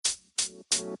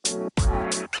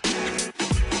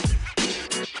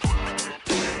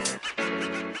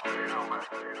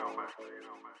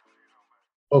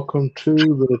Welcome to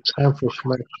the Time for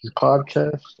Some Action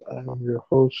podcast. I'm your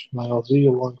host, Miles Z,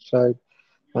 alongside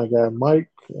my guy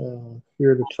Mike,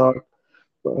 here to talk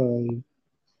NFL,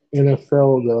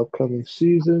 the upcoming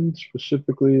season,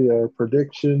 specifically our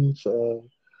predictions for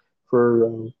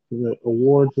the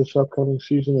awards this upcoming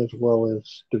season, as well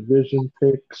as division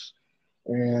picks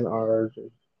and our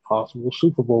possible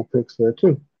Super Bowl picks there,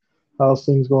 too. How's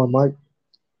things going, Mike?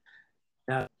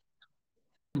 Yeah,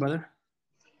 brother.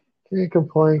 Can't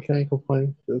complain, can't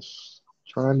complain. Just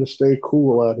trying to stay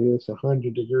cool out here. It's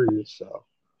 100 degrees, so.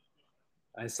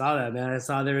 I saw that, man. I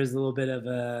saw there was a little bit of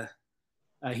a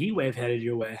heat wave headed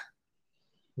your way.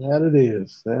 That it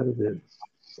is. That it is.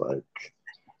 It's like,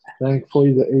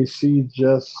 thankfully, the AC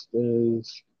just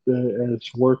is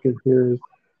working here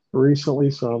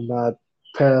recently, so I'm not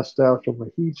passed out from a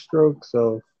heat stroke.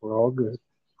 So we're all good.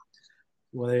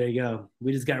 Well, there you go.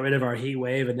 We just got rid of our heat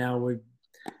wave, and now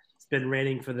it's been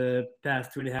raining for the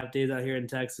past 2.5 days out here in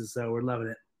Texas, so we're loving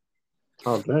it.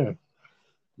 Oh damn.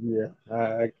 Yeah,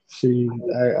 I see.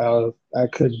 I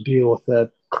couldn't deal with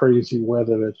that crazy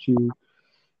weather that you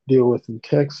deal with in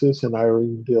Texas and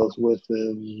Irene deals with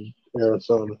in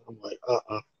Arizona. I'm like,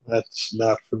 that's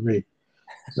not for me.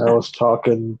 I was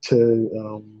talking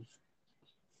to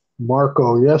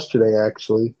Marco yesterday,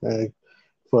 actually. A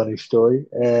funny story,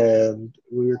 and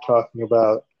we were talking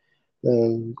about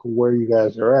where you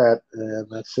guys are at,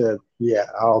 and I said, yeah,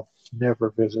 I'll never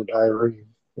visit Irene,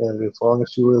 and as long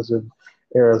as she lives in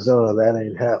Arizona, that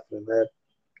ain't happening.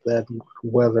 That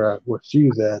weather where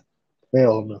she's at,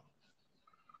 hell no.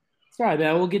 It's all right,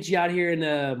 man. We'll get you out here in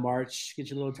March. Get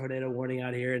you a little tornado warning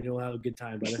out here, and you'll have a good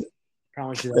time, brother.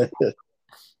 Promise you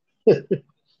that.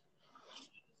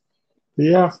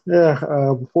 Yeah.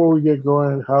 Before we get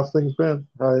going, how's things been?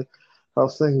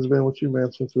 How's things been with you,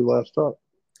 man, since we last talked?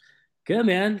 Good,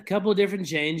 man. A couple of different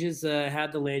changes.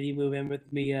 Had the lady move in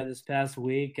with me this past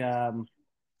week.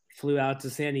 Flew out to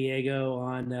San Diego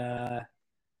on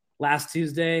last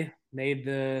Tuesday. Made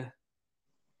the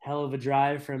hell of a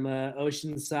drive from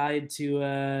Oceanside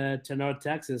to North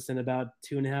Texas in about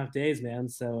 2.5 days, man.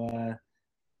 So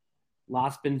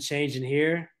lots been changing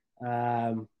here.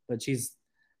 But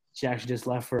she actually just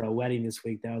left for a wedding this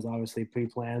week. That was obviously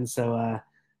pre-planned. So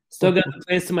still got the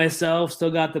place to myself.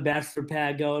 Still got the bachelor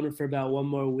pad going for about one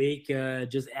more week.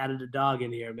 Just added a dog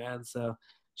in here, man. So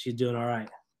she's doing all right.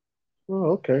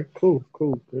 Oh, okay, cool.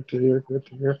 Good to hear. Good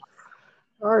to hear.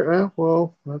 All right, man.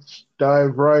 Well, let's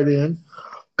dive right in.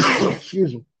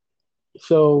 Excuse me.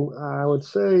 So I would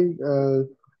say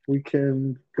we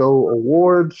can go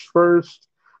awards first,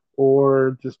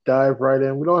 or just dive right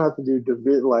in. We don't have to do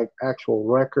like actual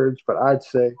records, but I'd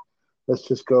say let's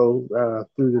just go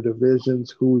through the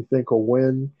divisions, who we think will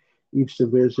win each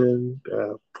division,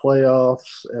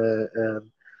 playoffs, and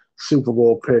Super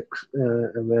Bowl picks,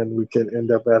 and then we can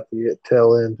end up at the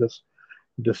tail end just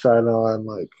decide on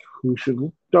like who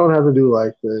should. Don't have to do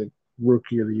like the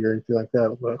rookie of the year or anything like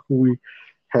that, but who we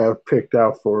have picked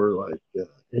out for like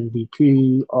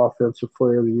MVP, offensive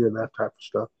player of the year, that type of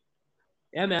stuff.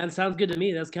 Yeah, man, sounds good to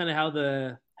me. That's kind of how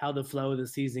the flow of the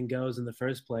season goes in the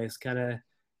first place. Kind of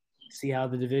see how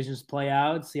the divisions play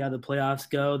out, see how the playoffs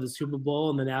go, the Super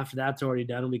Bowl, and then after that's already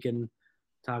done, we can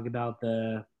talk about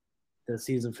the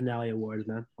season finale awards,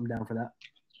 man. I'm down for that.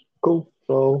 Cool.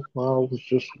 So I'll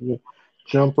just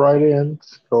jump right in.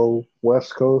 Go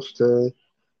West Coast to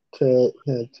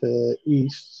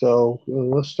East. So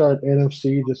let's start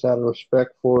NFC just out of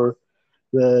respect for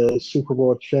the Super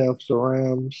Bowl champs, the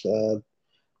Rams.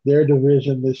 Their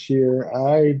division this year,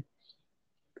 I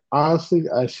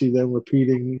see them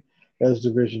repeating as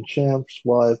division champs.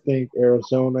 While I think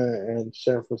Arizona and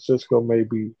San Francisco may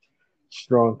be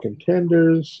strong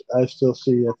contenders, I still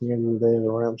see at the end of the day the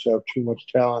Rams have too much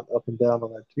talent up and down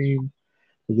on that team.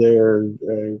 Their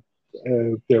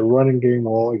running game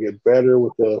will only get better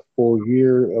with a full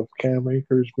year of Cam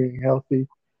Akers being healthy.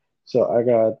 So I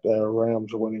got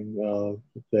Rams winning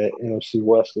the NFC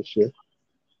West this year.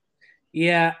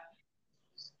 Yeah,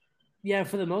 yeah.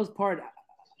 For the most part,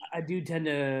 I do tend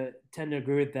to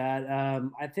agree with that.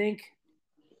 I think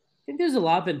there's a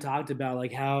lot been talked about,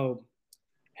 like how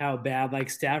bad like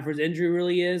Stafford's injury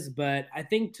really is, but I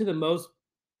think to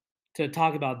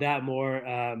talk about that more.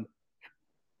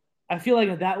 I feel like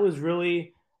if that was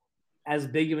really as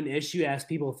big of an issue as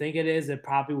people think it is, it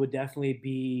probably would definitely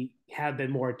be have been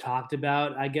more talked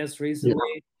about, I guess, Yeah,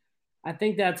 recently. I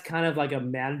think that's kind of like a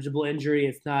manageable injury.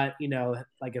 It's not,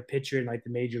 like a pitcher in like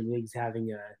the major leagues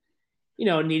having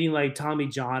needing like Tommy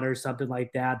John or something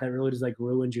like that really just like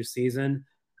ruins your season.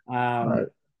 Um, Right.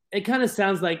 it kind of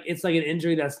sounds like it's like an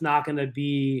injury that's not going to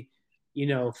be,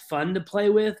 fun to play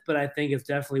with, but I think it's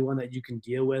definitely one that you can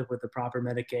deal with the proper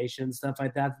medication, stuff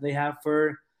like that they have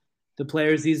for the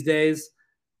players these days.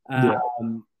 Yeah.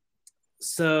 Um,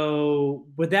 so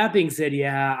with that being said,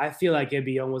 yeah, I feel like it'd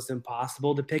be almost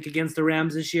impossible to pick against the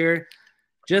Rams this year,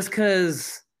 just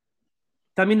because.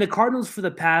 I mean, the Cardinals for the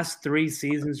past 3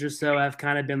 seasons or so have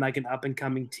kind of been like an up and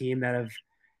coming team that have,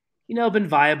 been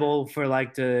viable for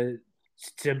like to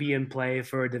be in play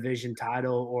for a division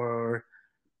title or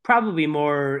probably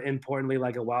more importantly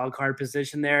like a wild card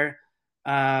position there.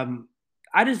 Um,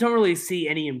 I just don't really see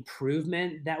any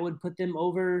improvement that would put them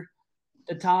over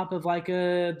the top of like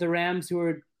the Rams, who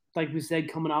are, like we said,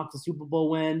 coming off the Super Bowl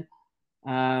win.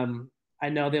 Um, I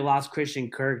know they lost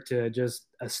Christian Kirk to just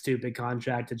a stupid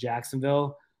contract to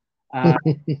Jacksonville. And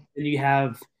you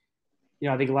have,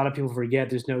 I think a lot of people forget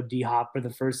there's no D Hop for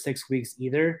the first 6 weeks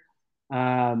either.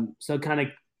 So kind of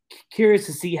curious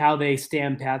to see how they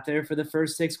stand pat there for the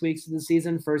first 6 weeks of the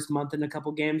season, first month in a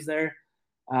couple games there.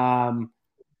 Um,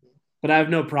 but I have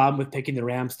no problem with picking the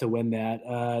Rams to win that.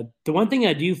 The one thing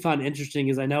I do find interesting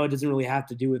is I know it doesn't really have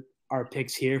to do with our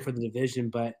picks here for the division,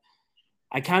 but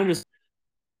I kind of just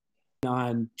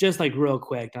on just like real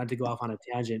quick, not to go off on a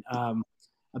tangent.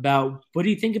 About what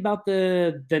do you think about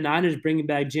the Niners bringing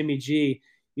back Jimmy G?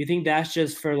 You think that's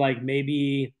just for like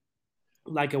maybe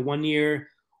like a 1 year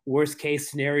worst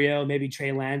case scenario? Maybe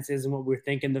Trey Lance isn't what we're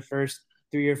thinking the first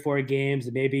 3 or 4 games,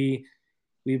 and maybe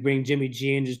we bring Jimmy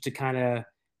G in just to kind of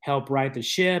help right the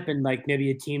ship, and like maybe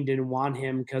a team didn't want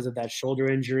him because of that shoulder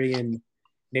injury, and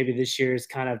maybe this year is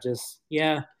kind of just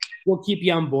we'll keep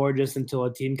you on board just until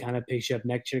a team kind of picks you up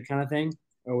next year kind of thing.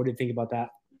 Or what do you think about that?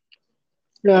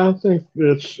 Yeah, I think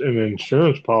it's an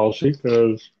insurance policy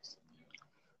because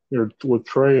with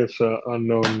Trey, it's an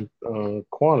unknown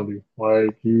quantity.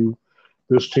 Like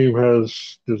this team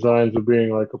has designs of being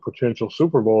like a potential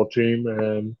Super Bowl team,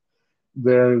 and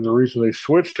then the reason they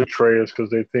switched to Trey is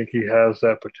because they think he has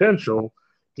that potential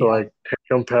to Yeah. like take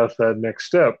him past that next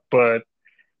step. But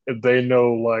if they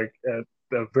know, like at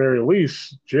the very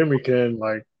least, Jimmy can,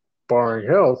 like barring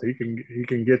health, he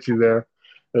can get you there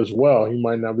as well. He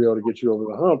might not be able to get you over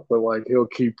the hump, but like he'll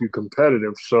keep you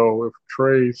competitive. So if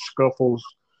Trey scuffles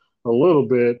a little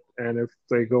bit, and if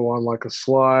they go on like a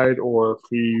slide, or if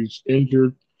he's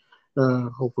injured,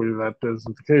 hopefully that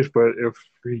isn't the case. But if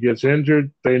he gets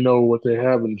injured, they know what they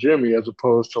have in Jimmy, as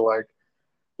opposed to like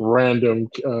random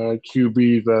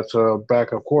QB that's a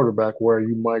backup quarterback, where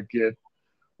you might get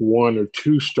 1 or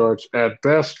 2 starts at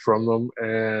best from them,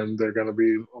 and they're going to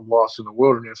be lost in the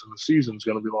wilderness, and the season's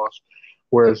going to be lost.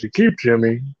 Whereas you keep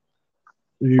Jimmy,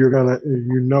 at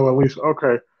least,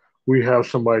 okay, we have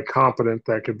somebody competent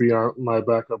that could be my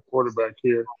backup quarterback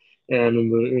here, and in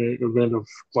the event of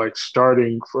like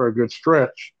starting for a good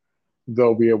stretch,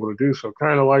 they'll be able to do so.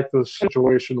 Kind of like the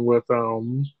situation with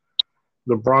the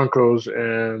Broncos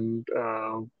and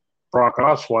Brock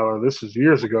Osweiler. This is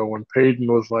years ago when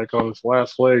Peyton was like on his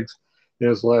last legs in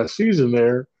his last season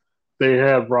there. They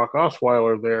had Brock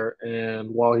Osweiler there,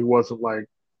 and while he wasn't like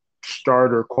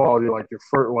starter quality like your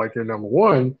first, like your number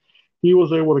one, he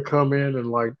was able to come in and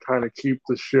like kind of keep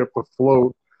the ship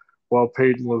afloat while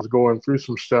Peyton was going through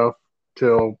some stuff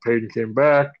till Peyton came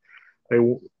back. They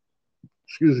win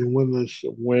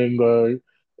the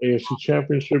AFC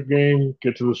Championship game,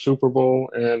 get to the Super Bowl,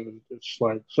 and it's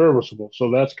like serviceable.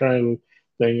 So that's kind of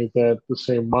the thing, is that the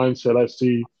same mindset I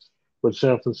see with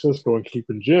San Francisco and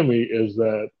keeping Jimmy is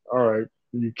that, all right,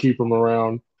 you keep him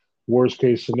around. Worst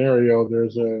case scenario, if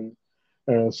there's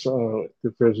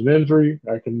an injury,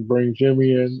 I can bring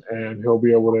Jimmy in, and he'll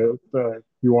be able to.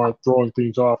 You aren't throwing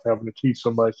things off, having to teach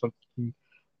somebody something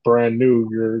brand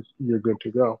new. You're good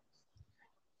to go.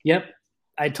 Yep.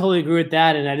 I totally agree with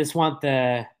that. And I do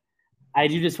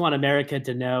just want America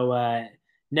to know,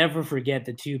 never forget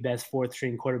the two best fourth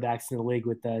string quarterbacks in the league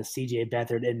with CJ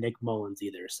Beathard and Nick Mullins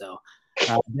either. So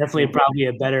definitely probably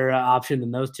a better option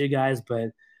than those two guys, but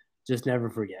just never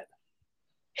forget.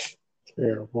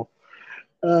 Terrible.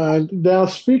 Now,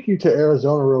 speaking to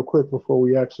Arizona real quick before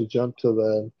we actually jump to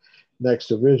the next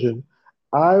division,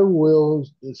 I will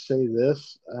say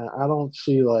this: I don't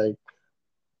see like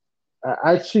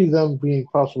I see them being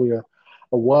possibly a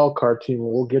wild card team,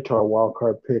 and we'll get to our wild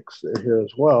card picks here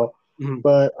as well. Mhm.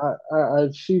 But I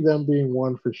see them being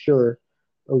one for sure.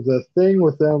 The thing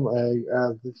with them,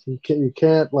 you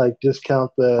can't like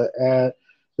discount the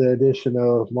addition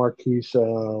of Marquise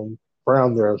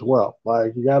Brown there as well.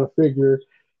 Like you got to figure,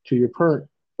 to your current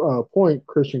point,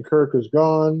 Christian Kirk is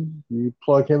gone. You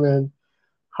plug him in.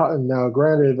 Now,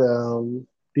 granted,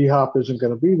 D Hop isn't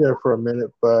going to be there for a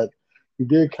minute, but you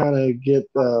did kind of get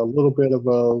a little bit of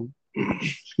a,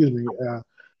 excuse me,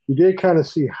 you did kind of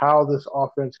see how this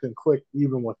offense can click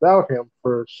even without him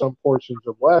for some portions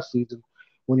of last season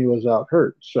when he was out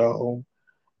hurt. So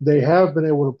they have been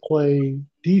able to play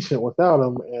decent without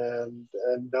him, and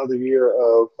another year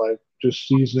of like just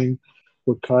seasoning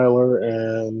with Kyler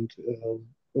and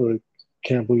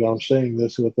can't believe I'm saying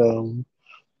this with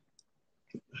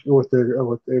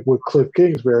Cliff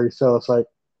Kingsbury. So it's like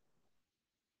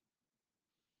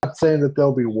not saying that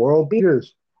they'll be world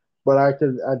beaters, but I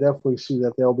definitely see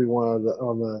that they'll be one of the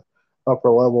on the upper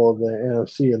level of the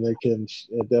NFC, and they can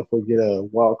definitely get a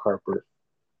wild card berth.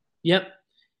 Yep.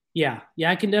 Yeah,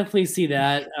 I can definitely see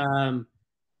that.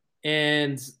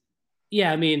 And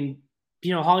yeah, I mean,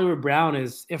 Hollywood Brown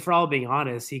is, if we're all being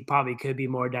honest, he probably could be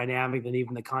more dynamic than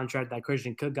even the contract that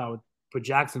Christian Cook got with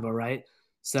Jacksonville, right? Oh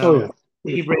So yeah,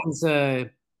 he brings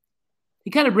he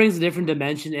kind of brings a different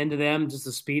dimension into them, just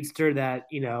a speedster that,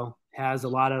 has a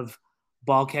lot of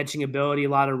ball catching ability, a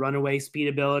lot of runaway speed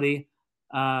ability.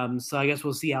 So I guess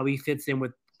we'll see how he fits in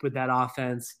with that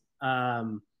offense.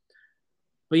 But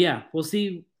yeah, we'll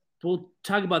see. We'll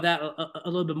talk about that a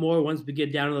little bit more once we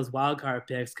get down to those wild card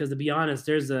picks. Because to be honest,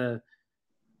 there's any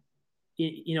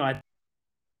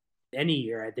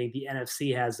year I think the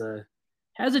NFC has a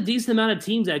decent amount of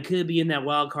teams that could be in that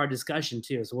wild card discussion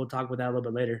too. So we'll talk about that a little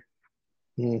bit later.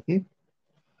 mm-hmm.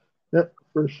 Yep,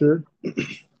 for sure.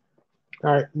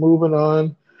 All right, moving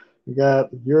on. You got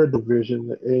your division,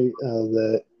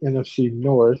 the NFC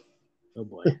North. Oh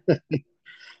boy.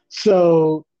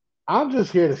 So I'm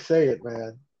just here to say it,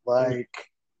 man. Like,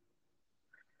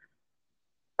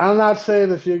 I'm not saying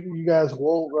that you guys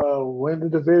won't win the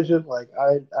division. Like,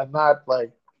 I'm not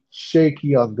like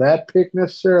shaky on that pick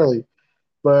necessarily.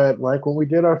 But like when we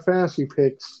did our fantasy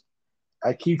picks,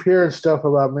 I keep hearing stuff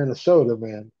about Minnesota,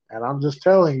 man. And I'm just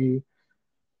telling you,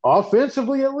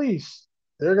 offensively at least,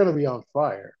 they're gonna be on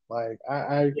fire. Like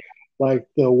I like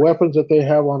the weapons that they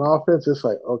have on offense. It's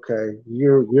like okay,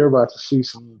 you're about to see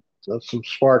some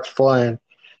sparks flying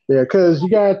there because you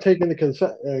gotta take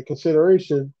into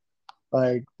consideration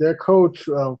like their coach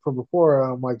from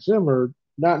before, Mike Zimmer,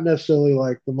 not necessarily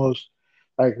like the most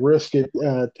like risk it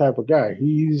type of guy.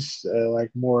 He's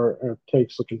like more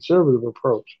takes a conservative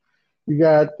approach. You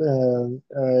got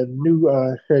a new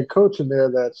head coach in there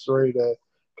that's ready to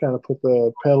kind of put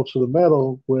the pedal to the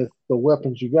metal with the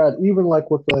weapons you got, even like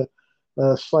with the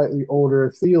slightly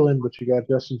older Thielen, but you got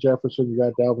Justin Jefferson, you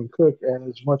got Dalvin Cook, and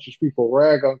as much as people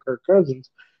rag on Kirk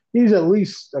Cousins, he's at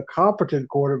least a competent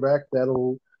quarterback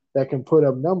that can put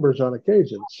up numbers on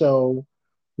occasion. So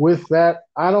with that,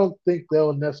 I don't think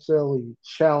they'll necessarily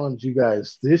challenge you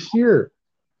guys this year,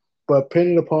 but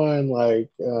depending upon like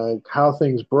how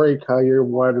things break, how your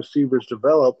wide receivers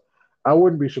develop, I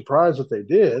wouldn't be surprised if they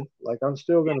did. Like I'm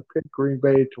still going to pick Green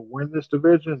Bay to win this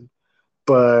division,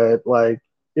 but like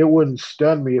it wouldn't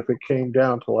stun me if it came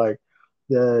down to like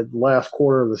the last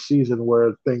quarter of the season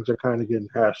where things are kind of getting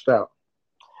hashed out.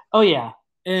 Oh yeah,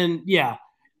 and yeah,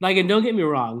 like, and don't get me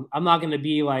wrong, I'm not going to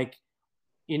be like,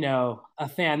 a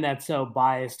fan that's so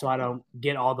biased so I don't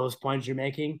get all those points you're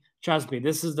making. Trust me,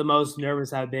 this is the most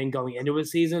nervous I've been going into a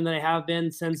season that I have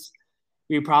been since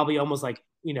we probably almost like,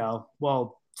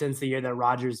 well, since the year that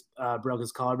Rodgers broke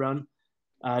his collarbone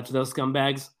to those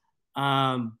scumbags.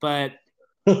 But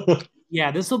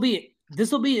yeah, this will be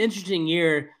an interesting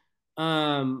year.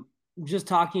 Just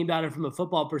talking about it from a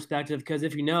football perspective, because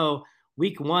if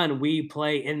week one we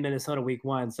play in Minnesota week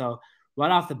one, so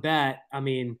right off the bat, I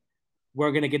mean,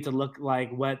 we're gonna get to look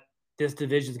like what this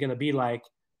division is gonna be like.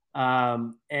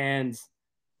 And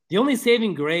the only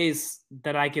saving grace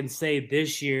that I can say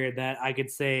this year that I could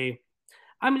say,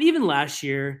 I mean, even last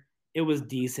year it was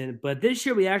decent, but this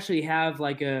year we actually have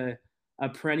like a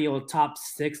perennial top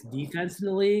six defense in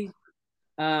the league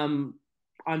um,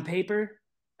 on paper.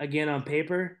 Again, on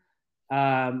paper.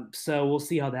 So we'll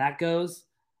see how that goes.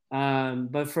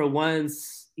 But for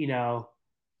once, for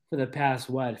the past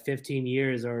 15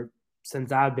 years or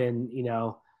since I've been,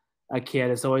 a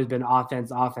kid, it's always been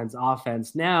offense, offense,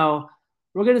 offense. Now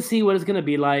we're gonna see what it's gonna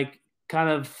be like. Kind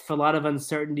of a lot of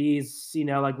uncertainties,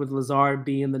 like with Lazard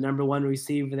being the number one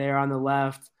receiver there on the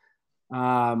left.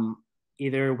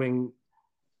 Either when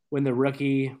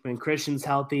Christian's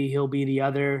healthy, he'll be the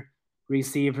other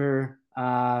receiver.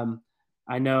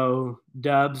 I know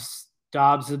Dobbs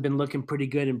has been looking pretty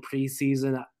good in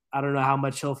preseason. I don't know how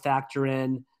much he'll factor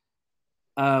in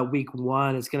week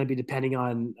one. It's going to be depending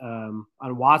on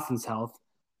Watson's health.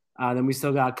 Then we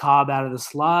still got Cobb out of the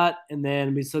slot, and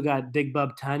then we still got Big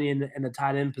Bub Tunyon in the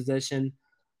tight end position.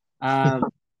 So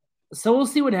we'll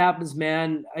see what happens,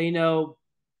 man.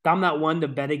 I'm not one to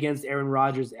bet against Aaron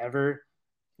Rodgers ever.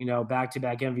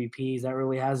 back-to-back MVPs. That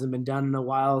really hasn't been done in a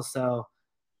while. So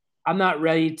I'm not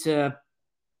ready to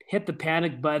hit the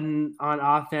panic button on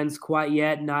offense quite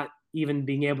yet, not even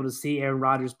being able to see Aaron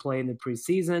Rodgers play in the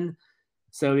preseason.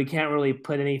 So we can't really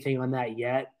put anything on that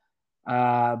yet.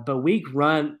 But week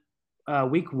one,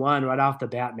 right off the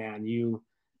bat, man, you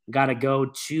got to go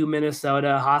to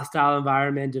Minnesota, hostile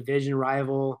environment, division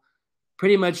rival,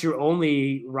 pretty much your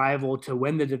only rival to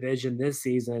win the division this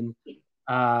season.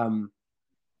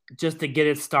 Just to get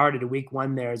it started, week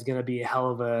one there is going to be a hell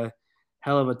of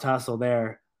a tussle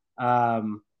there.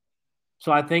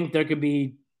 So I think there could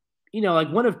be,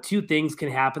 like one of two things can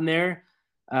happen there.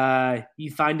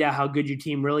 You find out how good your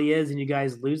team really is and you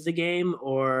guys lose the game,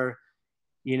 or,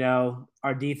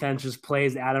 our defense just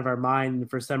plays out of our mind. And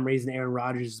for some reason, Aaron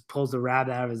Rodgers pulls the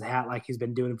rabbit out of his hat like he's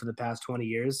been doing for the past 20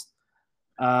 years.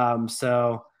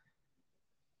 So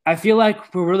I feel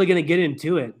like we're really going to get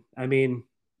into it. I mean,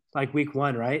 like week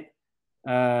one, right?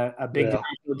 A big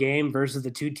divisional game versus the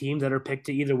two teams that are picked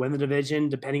to either win the division,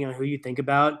 depending on who you think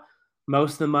about.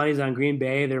 Most of the money's on Green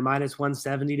Bay. They're minus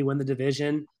 170 to win the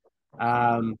division.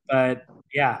 But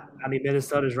yeah, I mean,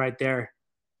 Minnesota's right there.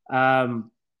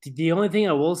 The only thing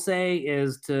I will say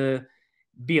is to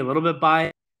be a little bit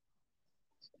biased.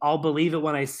 I'll believe it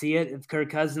when I see it. If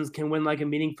Kirk Cousins can win like a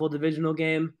meaningful divisional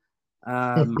game,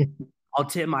 I'll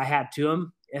tip my hat to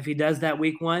him if he does that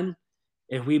week one.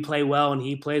 If we play well and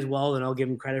he plays well, then I'll give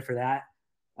him credit for that.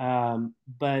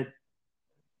 But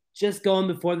just going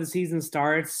before the season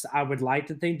starts, I would like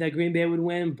to think that Green Bay would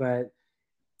win, but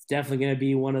it's definitely going to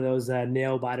be one of those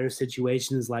nail-biter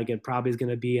situations like it probably is going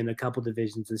to be in a couple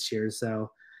divisions this year. So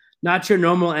not your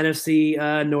normal NFC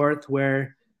North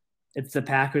where it's the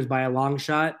Packers by a long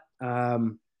shot.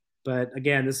 But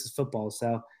again, this is football,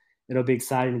 so it'll be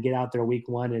exciting to get out there week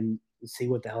one and see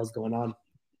what the hell's going on.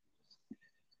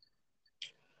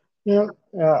 Yeah,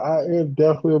 it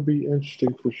definitely will be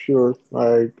interesting for sure.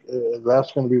 Like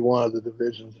that's going to be one of the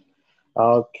divisions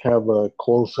I'll have a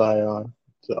close eye on.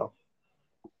 So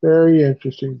very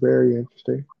interesting, very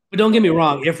interesting. But don't get me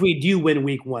wrong. If we do win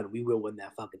week one, we will win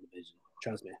that fucking division.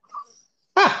 Trust me.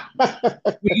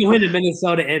 We can win in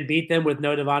Minnesota and beat them with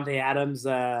no Davante Adams.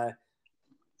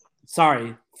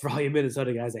 Sorry for all you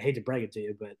Minnesota guys. I hate to break it to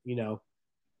you, but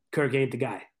Kirk ain't the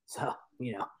guy. So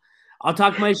I'll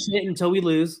talk my shit until we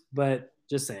lose, but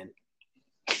just saying.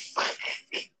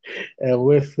 And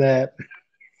with that,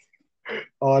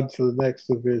 on to the next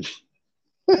division.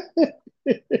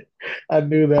 I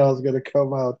knew that was going to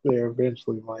come out there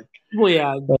eventually, Mike. Well,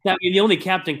 yeah. I mean, the only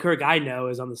Captain Kirk I know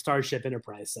is on the Starship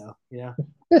Enterprise, so, yeah.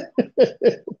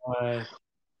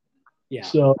 Yeah.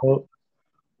 So,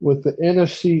 with the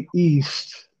NFC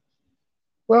East,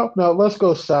 well, no, let's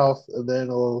go south, and then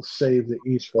we'll save the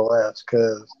East for last,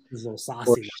 because it's a little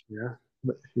saucy,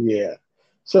 yeah.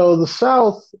 So the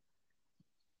South,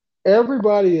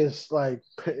 everybody is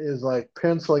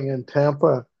penciling in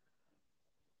Tampa,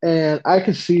 and I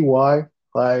can see why.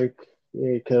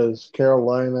 Because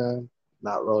Carolina,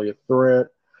 not really a threat.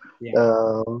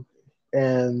 Yeah.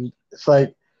 And it's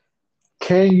like,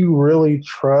 can you really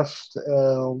trust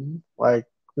the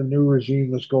new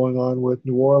regime that's going on with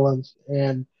New Orleans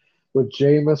and with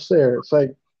Jameis there? It's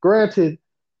like, granted,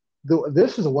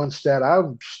 this is one stat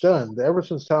I'm stunned. Ever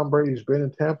since Tom Brady's been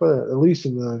in Tampa, at least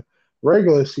in the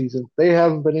regular season, they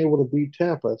haven't been able to beat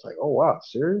Tampa. It's like, oh wow,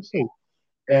 seriously?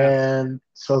 Yeah. And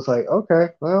so it's like, okay,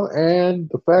 well, and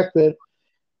the fact that,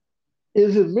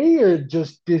 is it me or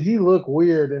just did he look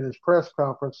weird in his press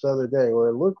conference the other day where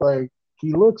it looked like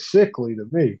he looked sickly to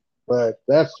me? But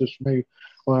that's just me.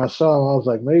 When I saw him, I was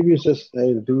like, maybe it's just,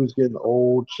 hey, the dude's getting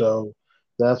old, so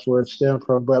that's where it stemmed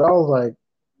from. But I was like,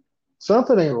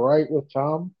 something ain't right with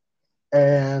Tom.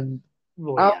 And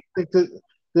I don't think that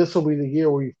this will be the year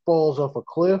where he falls off a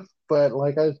cliff. But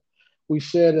like we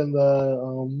said in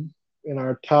the in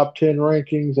our top 10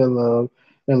 rankings and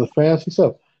the fantasy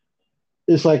stuff,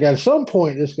 it's like at some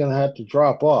point it's going to have to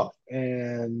drop off,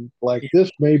 and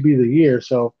this may be the year.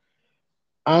 So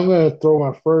I'm going to throw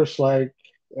my first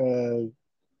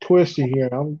twisty here.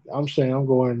 I'm saying I'm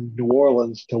going New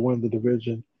Orleans to win the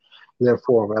division.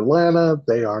 Therefore, Atlanta,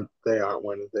 they aren't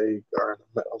winning. They are in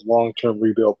a long-term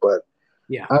rebuild, but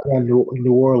yeah, I got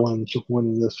New Orleans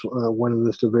winning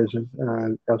this division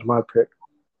as my pick.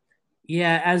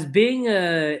 Yeah, as being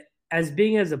as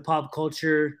a pop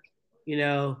culture,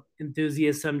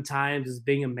 enthusiast sometimes, as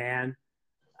being a man,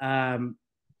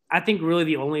 I think really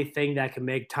the only thing that can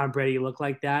make Tom Brady look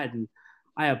like that, and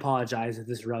I apologize if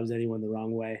this rubs anyone the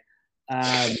wrong way.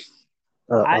 I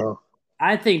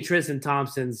think Tristan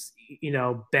Thompson's,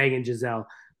 banging Giselle,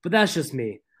 but that's just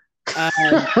me.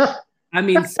 I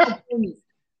mean,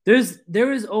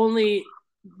 there is only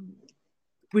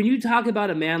when you talk about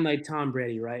a man like Tom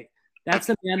Brady, right? That's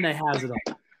a man that has it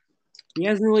all. He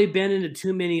hasn't really been into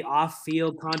too many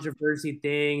off-field controversy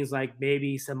things like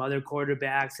maybe some other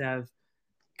quarterbacks have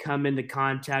come into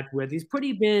contact with. He's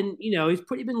pretty been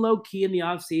low key in the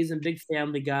offseason, big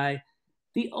family guy.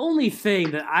 The only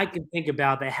thing that I can think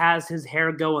about that has his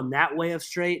hair going that way of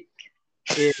straight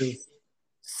is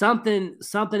something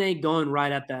ain't going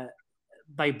right at the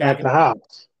like At the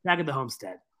house. back at the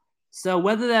homestead. So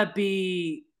whether that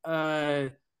be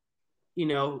like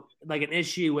an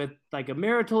issue with like a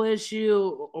marital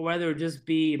issue, or whether it just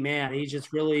be, man, he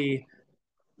just really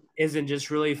isn't just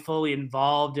really fully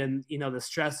involved and the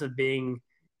stress of being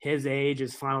his age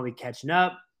is finally catching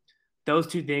up. Those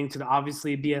two things could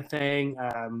obviously be a thing.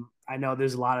 I know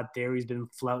there's a lot of theories been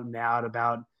floating out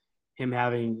about him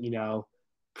having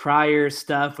prior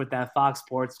stuff with that Fox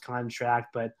Sports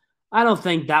contract, but I don't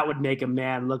think that would make a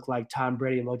man look like Tom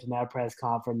Brady looked in that press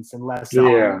conference unless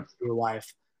Yeah. your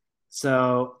wife.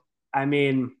 So, I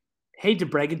mean, hate to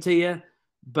break it to you,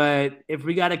 but if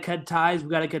we got to cut ties, we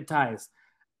got to cut ties.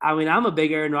 I mean, I'm a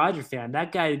big Aaron Rodgers fan.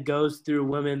 That guy goes through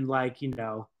women like,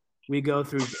 we go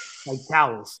through like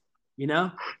towels, in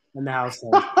the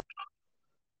household.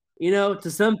 To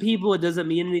some people, it doesn't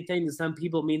mean anything. To some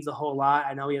people, it means a whole lot.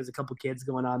 I know he has a couple kids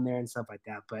going on there and stuff like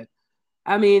that. But,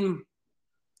 I mean,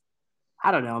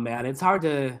 I don't know, man. It's hard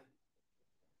to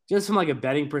just from like a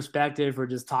betting perspective or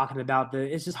just talking about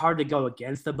it's just hard to go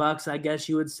against the Bucks, I guess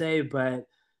you would say. But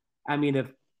I mean,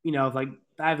 if like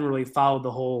I haven't really followed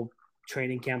the whole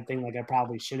training camp thing like I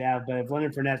probably should have, but if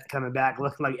Leonard Fournette's coming back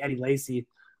looking like Eddie Lacy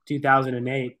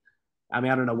 2008, I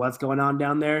mean, I don't know what's going on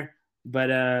down there,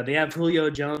 but they have Julio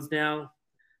Jones now.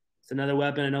 It's another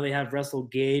weapon. I know they have Russell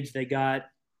Gage. They got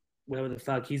whatever the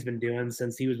fuck he's been doing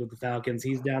since he was with the Falcons.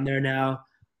 He's down there now.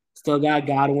 Still got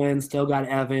Godwin, still got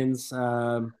Evans.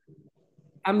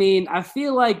 I mean, I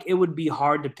feel like it would be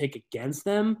hard to pick against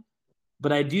them,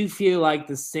 but I do feel like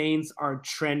the Saints are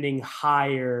trending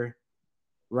higher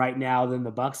right now than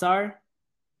the Bucks are.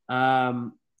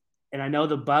 And I know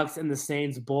the Bucks and the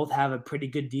Saints both have a pretty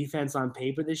good defense on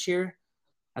paper this year.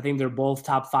 I think they're both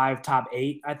top 5, top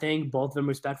 8, I think, both of them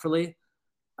respectfully.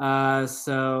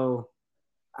 So,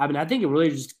 I mean, I think it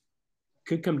really just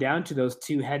could come down to those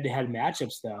two head-to-head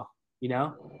matchups, though.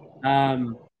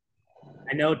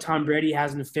 I know Tom Brady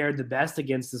hasn't fared the best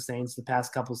against the Saints the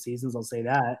past couple seasons. I'll say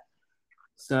that.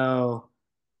 So,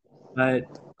 but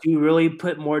do you really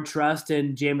put more trust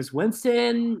in Jameis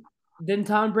Winston than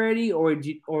Tom Brady, or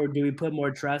do we put more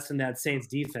trust in that Saints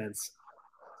defense?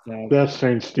 So, That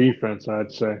Saints defense,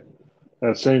 I'd say.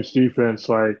 That Saints defense,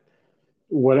 like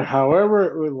however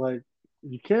it would like,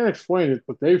 you can't explain it,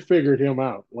 but they figured him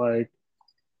out. Like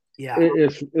yeah,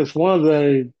 it's one of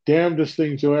the damnedest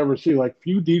things you'll ever see. Like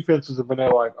few defenses have been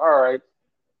there, like, all right,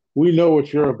 we know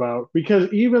what you're about.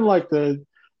 Because even like the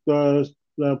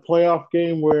playoff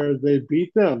game where they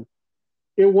beat them,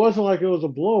 it wasn't like it was a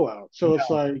blowout. So it's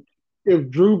like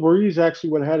if Drew Brees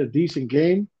actually would have had a decent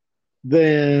game,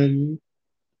 then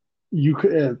you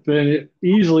could then it,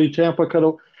 easily Tampa could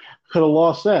have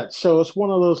lost that. So it's one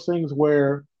of those things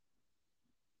where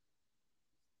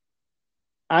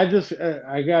I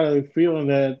got a feeling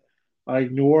that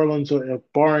like New Orleans,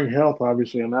 barring health,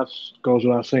 obviously, and that goes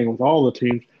without saying with all the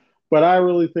teams, but I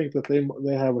really think that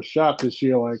they have a shot this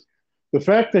year. Like the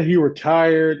fact that he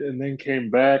retired and then came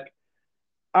back,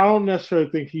 I don't necessarily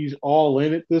think he's all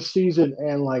in it this season.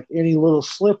 And like any little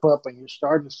slip up, and you're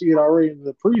starting to see it already in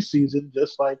the preseason,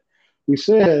 just like we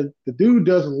said, the dude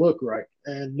doesn't look right,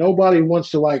 and nobody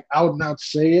wants to like out and out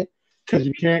say it because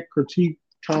you can't critique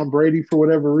Tom Brady for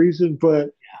whatever reason,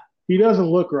 but he doesn't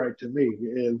look right to me.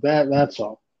 That's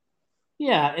all.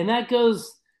 yeah, and that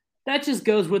just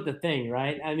goes with the thing,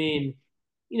 right? I mean,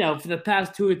 for the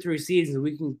past 2 or 3 seasons,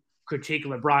 we can critique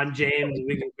LeBron James,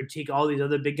 we can critique all these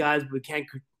other big guys, but we can't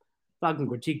fucking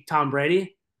critique Tom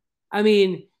Brady. I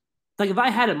mean, like if I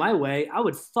had it my way, I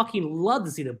would fucking love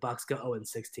to see the Bucks go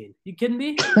 0-16. You kidding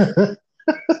me?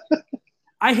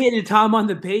 I hated Tom on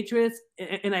the Patriots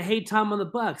and I hate Tom on the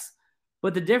Bucks.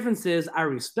 But the difference is I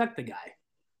respect the guy.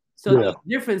 So Yeah. there's a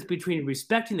difference between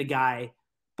respecting the guy,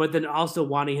 but then also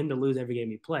wanting him to lose every game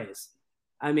he plays.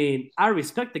 I mean, I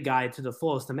respect the guy to the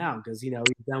fullest amount because he's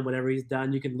done whatever he's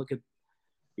done. You can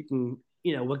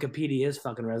Wikipedia his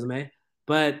fucking resume.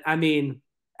 But I mean,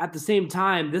 at the same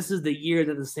time, this is the year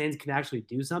that the Saints can actually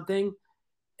do something.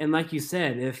 And like you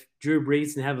said, if Drew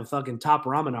Brees didn't have a fucking top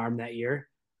ramen arm that year,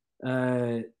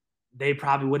 they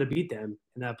probably would have beat them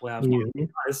in that playoff game.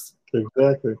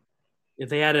 Exactly. If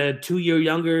they had a 2-year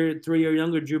younger, 3-year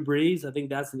younger Drew Brees, I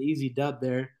think that's an easy dub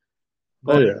there.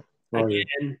 But Right.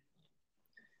 again,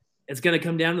 it's going to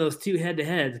come down to those two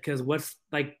head-to-heads because what's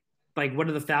what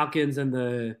are the Falcons and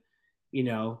the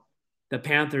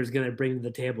Panthers going to bring to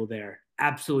the table there?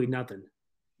 Absolutely nothing.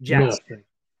 Jets. Nothing.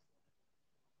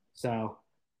 So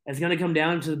it's going to come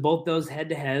down to both those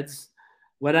head-to-heads.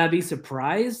 Would I be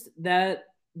surprised that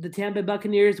the Tampa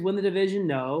Buccaneers win the division?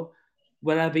 No.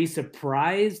 Would I be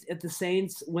surprised if the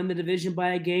Saints win the division by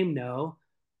a game? No.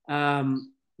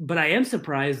 But I am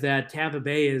surprised that Tampa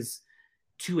Bay is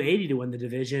 280 to win the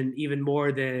division, even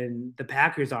more than the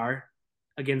Packers are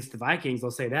against the Vikings.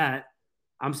 I'll say that.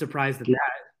 I'm surprised at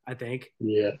that, I think.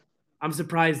 Yeah. I'm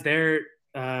surprised they're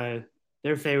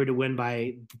favored to win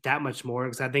by that much more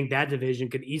because I think that division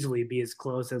could easily be as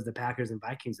close as the Packers and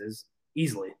Vikings is.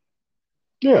 Easily.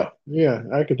 Yeah. Yeah.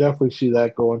 I could definitely see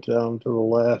that going down to the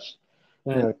last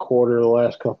quarter, the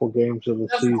last couple games of the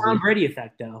season. That's the Tom Brady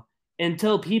effect, though.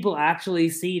 Until people actually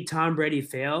see Tom Brady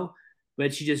fail,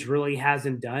 which he just really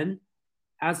hasn't done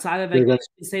outside of,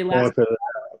 say, last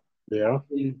year.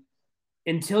 Yeah.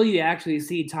 Until you actually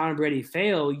see Tom Brady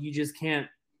fail, you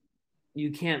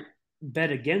can't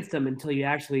bet against him until you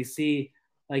actually see,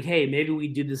 like, hey, maybe we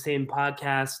do the same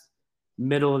podcast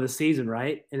middle of the season,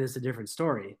 right? And it's a different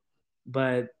story.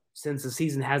 But since the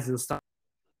season hasn't started,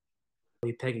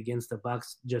 we pick against the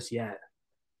Bucs just yet.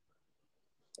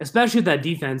 Especially if that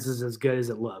defense is as good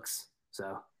as it looks.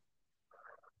 So.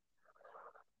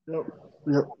 Yep,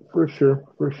 for sure.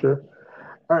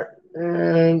 All right,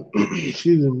 and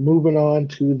excuse me, moving on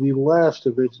to the last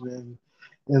division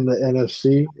in the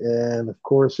NFC, and of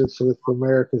course it's with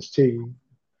America's team,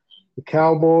 the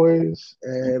Cowboys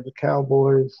and the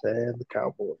Cowboys and the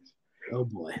Cowboys. Oh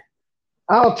boy!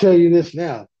 I'll tell you this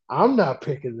now: I'm not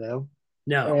picking them.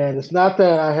 No, and it's not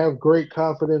that I have great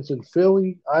confidence in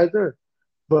Philly either,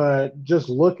 but just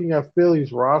looking at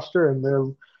Philly's roster and their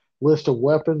list of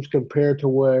weapons compared to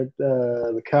what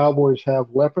the Cowboys have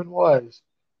weapon-wise,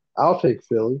 I'll take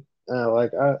Philly.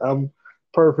 I'm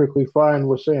perfectly fine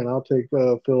with saying I'll take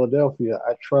Philadelphia.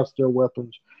 I trust their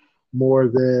weapons more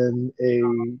than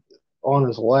on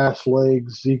his last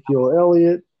legs Ezekiel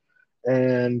Elliott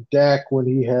and Dak when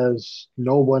he has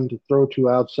no one to throw to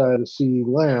outside of CeeDee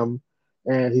Lamb,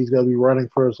 and he's going to be running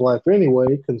for his life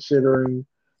anyway, considering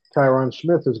Tyron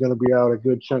Smith is going to be out a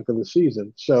good chunk of the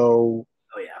season. So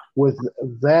with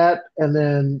that, and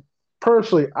then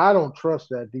personally, I don't trust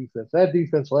that defense. That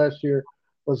defense last year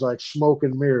was like smoke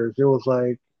and mirrors. It was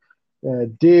like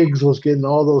Diggs was getting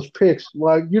all those picks.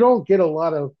 Like, you don't get a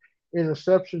lot of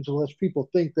interceptions unless people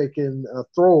think they can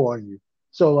throw on you.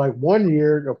 So, like, one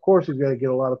year, of course, he's going to get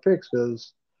a lot of picks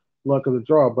because luck of the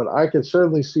draw. But I could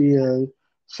certainly see a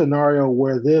scenario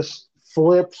where this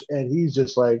flips and he's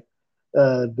just like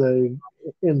in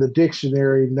the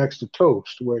dictionary next to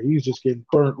toast, where he's just getting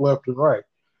burnt left and right.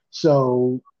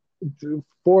 So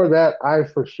for that, I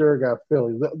for sure got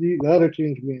Philly. The other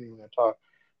teams we ain't even gonna talk.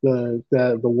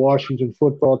 The Washington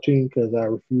football team, because I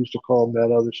refuse to call them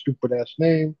that other stupid ass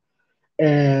name,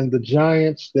 and the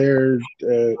Giants. They're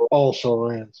also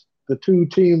Rams. The two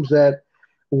teams that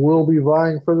will be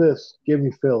vying for this. Give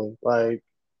me Philly.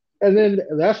 And then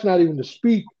that's not even to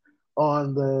speak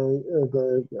on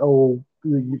the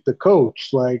coach.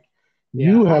 Like,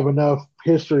 you have enough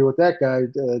history with that guy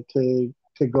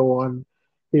to go on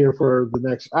here for the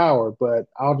next hour. But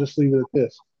I'll just leave it at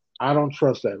this: I don't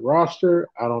trust that roster.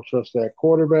 I don't trust that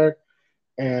quarterback,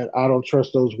 and I don't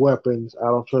trust those weapons. I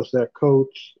don't trust that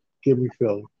coach. Give me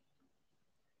Philly.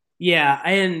 Yeah,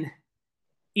 and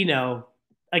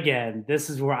again, this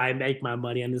is where I make my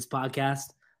money on this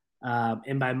podcast.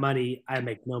 And by money, I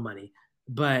make no money.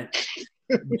 But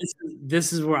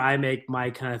this is where I make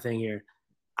my kind of thing here.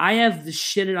 I have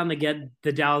shitted on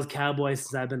the Dallas Cowboys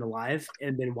since I've been alive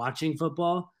and been watching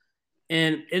football.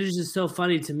 And it is just so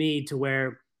funny to me to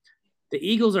where the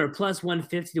Eagles are plus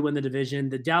 150 to win the division.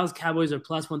 The Dallas Cowboys are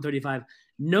plus 135.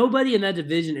 Nobody in that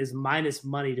division is minus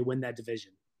money to win that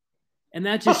division. And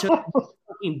that just shows how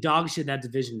fucking dog shit that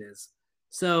division is.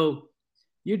 So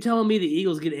you're telling me the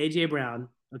Eagles get A.J. Brown,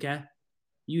 okay?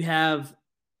 You have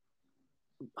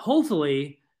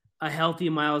hopefully a healthy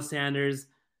Miles Sanders,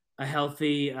 a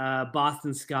healthy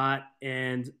Boston Scott,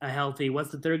 and a healthy,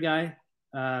 what's the third guy?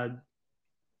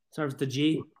 Starts with the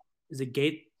G. Is it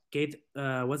Gate?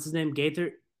 What's his name?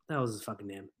 Gaither? That was his fucking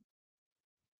name.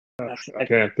 I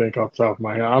can't think off the top of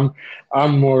my head.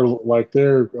 I'm more like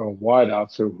their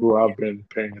wideouts who I've been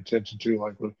paying attention to,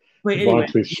 like with anyway,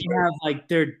 you have like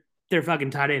their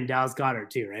fucking tight end Dallas Goedert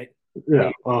too, right?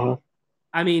 Yeah.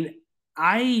 I mean,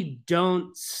 I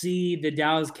don't see the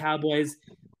Dallas Cowboys.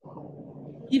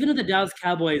 Even if the Dallas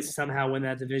Cowboys somehow win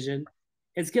that division,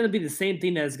 it's going to be the same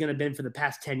thing that it's going to been for the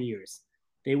past 10 years.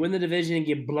 They win the division and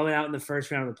get blown out in the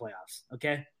first round of the playoffs.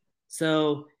 Okay.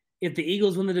 So if the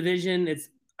Eagles win the division, it's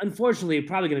unfortunately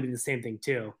probably going to be the same thing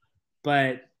too.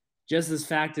 But just as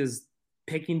fact as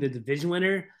picking the division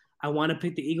winner, I want to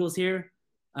pick the Eagles here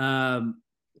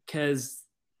because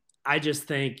I just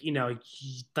think,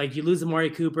 like you lose Amari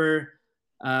Cooper.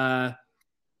 Uh,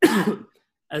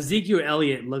 Ezekiel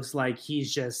Elliott looks like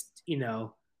he's just,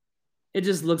 it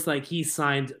just looks like he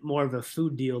signed more of a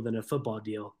food deal than a football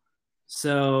deal.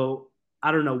 So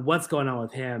I don't know what's going on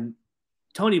with him.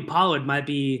 Tony Pollard might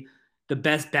be the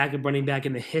best backup running back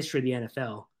in the history of the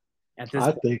NFL at this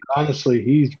I point. think honestly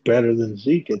he's better than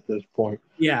Zeke at this point.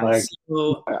 Yeah. Like,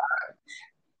 So,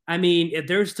 I mean, if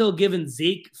they're still giving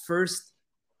Zeke first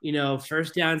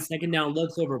down, second down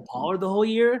looks over Pollard the whole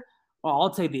year, well, I'll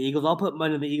take the Eagles. I'll put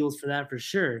money on the Eagles for that for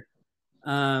sure.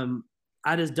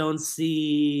 I just don't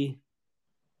see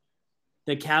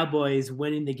the Cowboys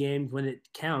winning the games when it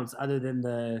counts, other than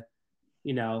the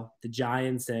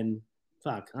Giants and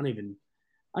fuck. I don't even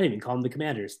call them the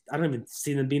Commanders. I don't even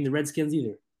see them being the Redskins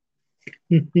either.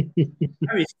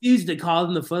 I refuse to call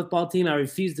them the football team. I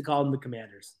refuse to call them the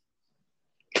Commanders.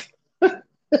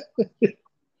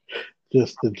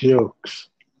 just the jokes.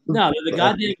 No, they're the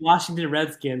goddamn Washington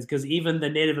Redskins because even the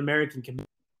Native American can.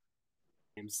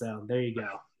 So there you go.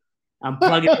 I'm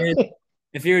plugging in.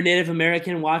 If you're a Native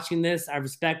American watching this, I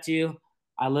respect you.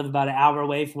 I live about an hour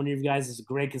away from one of you guys. There's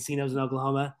great casinos in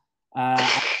Oklahoma.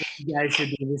 You guys should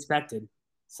be respected.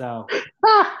 So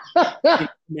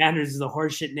Commanders is a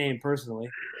horseshit name personally,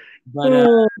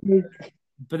 but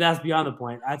that's beyond the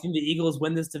point. I think the Eagles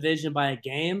win this division by a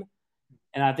game,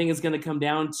 and I think it's going to come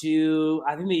down to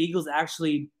I think the Eagles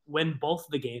actually win both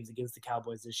of the games against the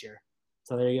Cowboys this year.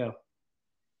 So there you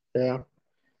go.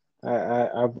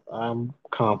 Yeah, I'm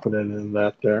confident in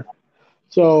that there.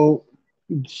 So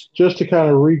just to kind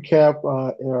of recap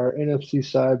our NFC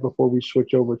side before we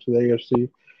switch over to the AFC,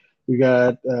 we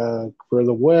got for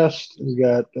the West, we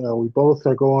both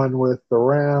are going with the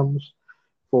Rams.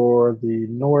 For the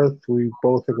North, we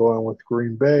both are going with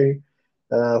Green Bay.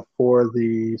 For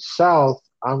the South,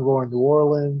 I'm going New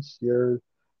Orleans. You're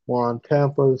more on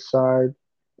Tampa's side.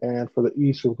 And for the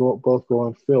East, we're both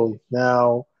going Philly.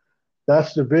 Now,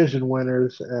 that's division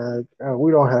winners, and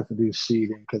we don't have to do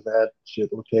seeding because that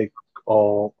shit will take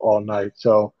all night.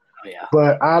 So, yeah.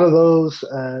 But out of those,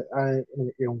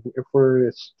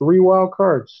 it's 3 wild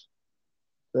cards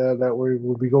that we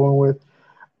will be going with.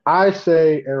 I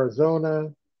say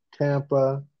Arizona,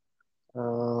 Tampa,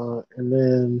 and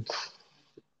then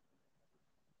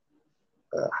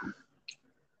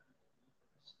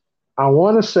I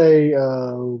want to say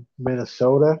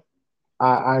Minnesota.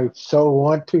 I so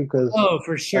want to because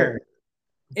for sure.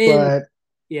 But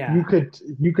yeah, you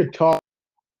could talk.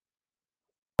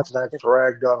 I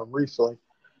dragged on them recently.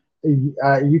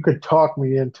 You could talk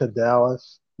me into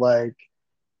Dallas, like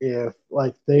if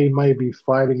like they might be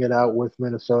fighting it out with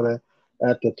Minnesota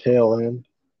at the tail end.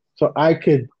 So I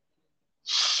could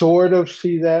sort of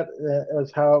see that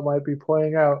as how it might be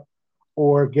playing out,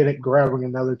 or grabbing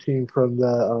another team from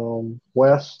the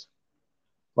West,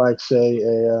 like say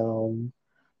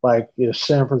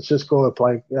San Francisco,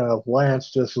 if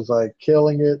Lance just was like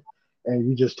killing it, and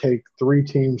you just take 3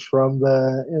 teams from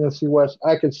the NFC West,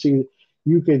 I could see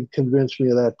you could convince me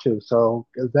of that too. So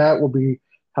that would be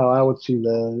how I would see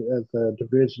the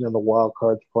division and the wild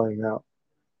cards playing out.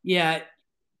 Yeah.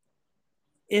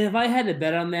 If I had to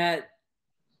bet on that,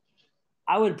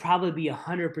 I would probably be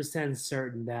 100%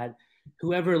 certain that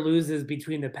whoever loses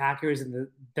between the Packers and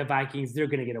the Vikings, they're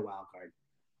going to get a wild card.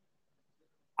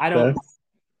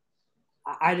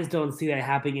 I just don't see that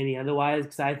happening any otherwise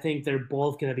because I think they're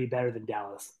both going to be better than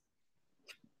Dallas.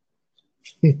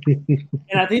 And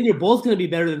I think they're both going to be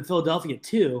better than Philadelphia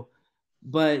too.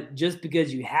 But just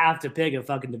because you have to pick a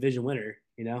fucking division winner,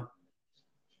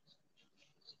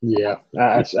 Yeah,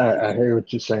 I hear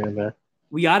what you're saying there.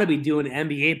 We ought to be doing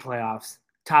NBA playoffs,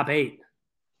 top 8.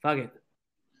 Fuck it.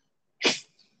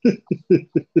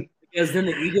 Because then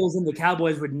the Eagles and the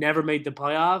Cowboys would never make the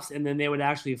playoffs, and then they would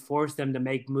actually force them to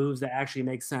make moves that actually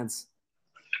make sense.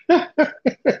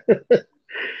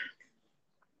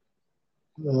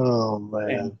 Oh,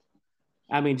 man.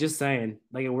 I mean, just saying.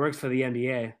 Like, it works for the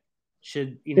NBA.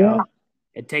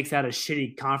 It takes out of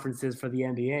shitty conferences for the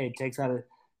NBA.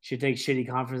 Should take shitty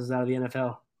conferences out of the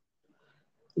NFL.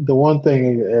 The one thing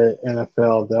in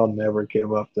NFL, they'll never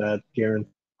give up that guarantee.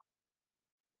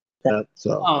 They'll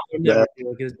never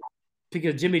do it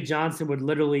because Jimmy Johnson would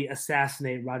literally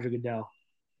assassinate Roger Goodell.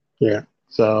 Yeah.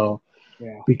 So,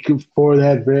 because for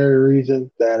that very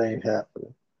reason, that ain't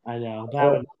happening. I know. But I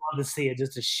would love to see it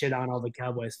just to shit on all the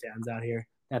Cowboys fans out here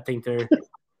that think they're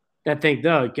that think,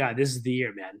 oh God, this is the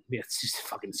year, man. Yeah, it's just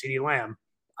fucking CeeDee Lamb,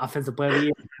 offensive player of the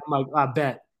year. I'm like, I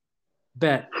bet.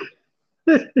 Bet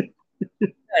All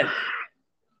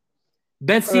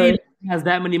CeeDee right. has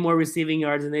that many more receiving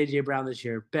yards than AJ Brown this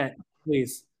year. Bet,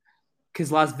 please,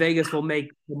 because Las Vegas will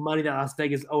make the money that Las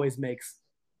Vegas always makes.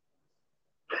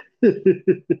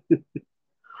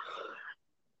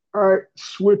 All right,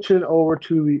 switching over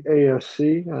to the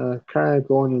AFC, kind of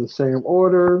going in the same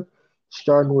order,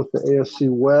 starting with the AFC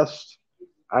West.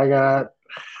 I got,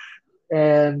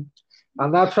 and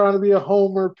I'm not trying to be a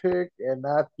homer pick and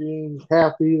not being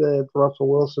happy that Russell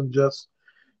Wilson just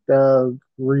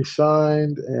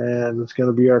re-signed and it's going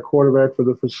to be our quarterback for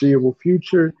the foreseeable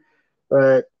future.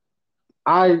 But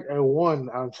I'm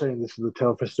saying this is the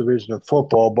toughest division of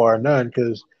football, bar none,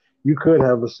 because you could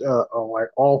have like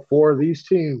all four of these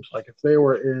teams. Like if they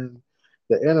were in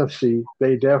the NFC,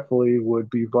 they definitely would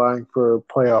be vying for a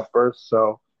playoff berth.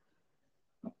 So,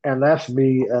 and that's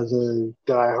me as a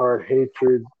diehard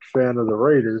hatred fan of the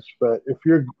Raiders. But if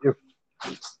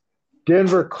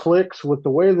Denver clicks with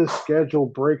the way the schedule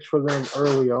breaks for them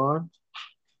early on,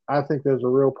 I think there's a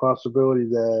real possibility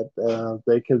that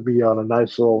they could be on a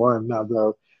nice little run. Now,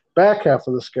 the back half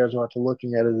of the schedule, after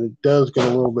looking at it, it does get a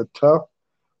little bit tough,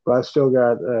 but I still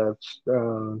got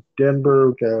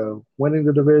Denver winning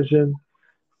the division,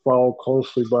 followed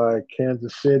closely by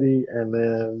Kansas City, and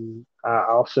then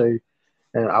I'll say,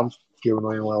 and I'm giving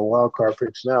away my wild card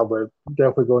picks now, but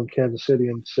definitely going Kansas City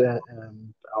and I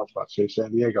was about to say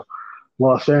San Diego,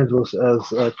 Los Angeles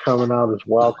as coming out as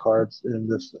wild cards in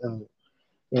this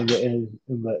in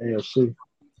the AFC.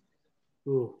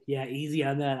 Ooh, yeah, easy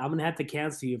on that. I'm gonna have to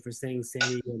cancel you for saying San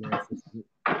Diego there.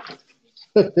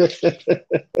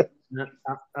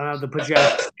 I'll have to put you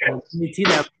out. Any team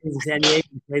that plays in San Diego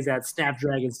plays at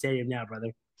Snapdragon Stadium now, brother.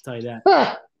 I'll tell you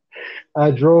that.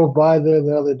 I drove by there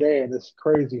the other day, and it's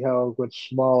crazy how much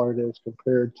smaller it is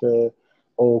compared to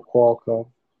old Qualcomm.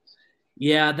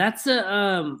 Yeah, that's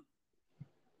a.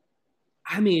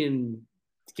 I mean,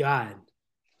 God,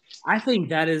 I think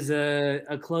that is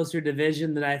a closer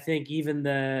division than I think even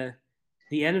the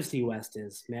NFC West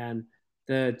is. Man,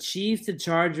 the Chiefs, the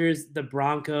Chargers, the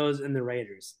Broncos, and the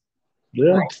Raiders.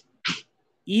 Yeah, Like,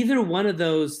 either one of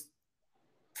those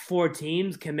four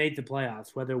teams can make the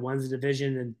playoffs, whether one's a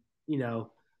division and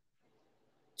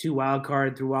two wild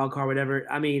card through wild card, whatever.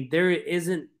 I mean, there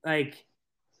isn't like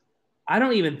I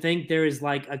don't even think there is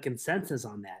like a consensus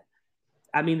on that.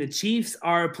 I mean, the Chiefs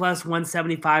are plus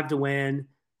 175 to win.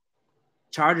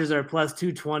 Chargers are plus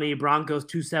 220, Broncos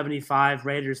 275,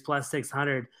 Raiders plus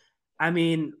 600. I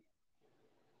mean,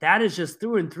 that is just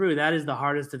through and through. That is the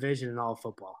hardest division in all of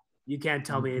football. You can't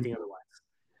tell me anything otherwise.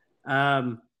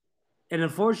 And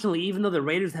unfortunately, even though the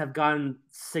Raiders have gotten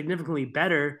significantly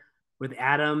better with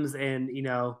Adams and,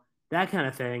 that kind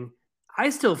of thing, I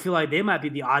still feel like they might be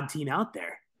the odd team out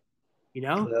there,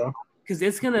 yeah, because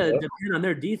it's going to depend on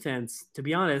their defense. To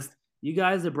be honest, you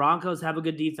guys, the Broncos have a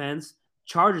good defense.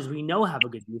 Chargers, we know, have a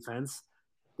good defense.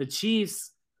 The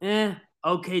Chiefs,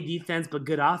 okay defense, but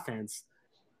good offense.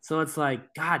 So it's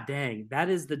like, God dang, that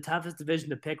is the toughest division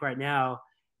to pick right now.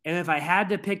 And if I had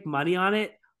to pick money on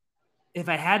it, if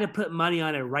I had to put money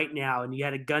on it right now and you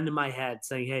had a gun to my head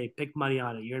saying, hey, pick money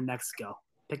on it, you're in Mexico,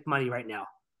 pick money right now.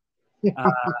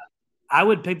 I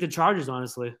would pick the Chargers,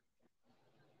 honestly.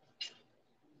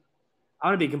 I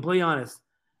want to be completely honest.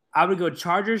 I would go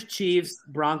Chargers, Chiefs,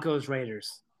 Broncos,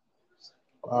 Raiders.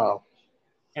 wow.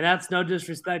 And that's no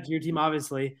disrespect to your team,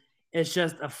 obviously. It's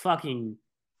just a fucking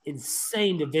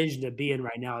insane division to be in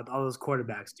right now with all those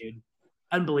quarterbacks, dude.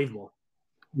 Unbelievable.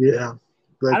 Yeah,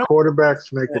 the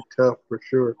quarterbacks make it tough for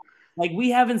sure. Like, we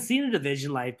haven't seen a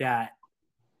division like that,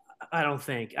 I don't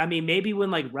think. I mean, maybe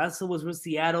when, like, Russell was with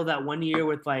Seattle that one year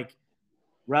with, like,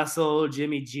 Russell,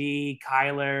 Jimmy G,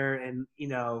 Kyler, and,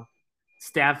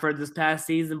 Stafford this past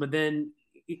season. But then,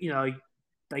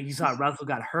 like you saw, Russell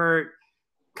got hurt,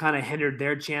 kind of hindered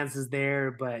their chances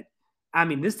there. But, I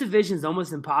mean, this division is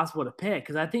almost impossible to pick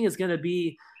because I think it's going to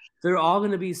be – they're all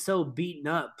going to be so beaten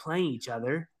up playing each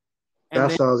other. And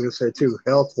that's what I was gonna say too.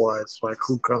 Health wise, like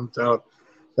who comes out?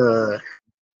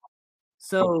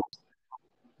 So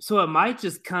it might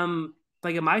just come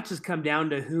down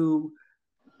to who,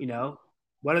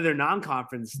 what do their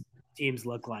non-conference teams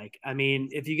look like? I mean,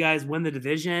 if you guys win the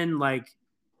division, like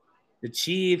the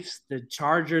Chiefs, the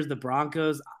Chargers, the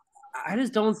Broncos, I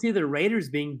just don't see the Raiders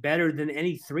being better than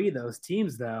any three of those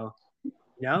teams, though.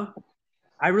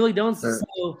 I really don't.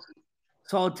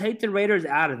 So I'll take the Raiders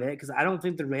out of it because I don't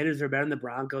think the Raiders are better than the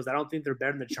Broncos. I don't think they're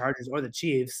better than the Chargers or the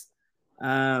Chiefs.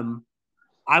 I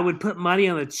would put money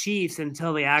on the Chiefs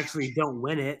until they actually don't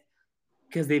win it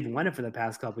because they've won it for the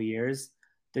past couple of years.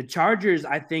 The Chargers,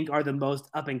 I think, are the most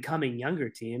up and coming younger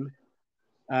team.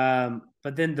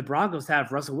 But then the Broncos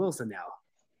have Russell Wilson now.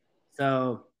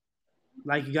 So,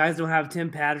 like, you guys don't have Tim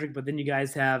Patrick, but then you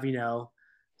guys have,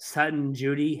 Sutton,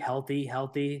 Judy,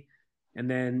 healthy. And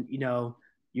then,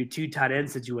 your two tight end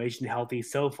situation healthy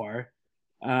so far.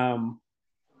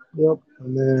 Yep.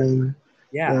 And then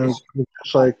Yeah.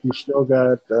 it's like you still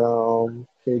got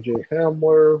KJ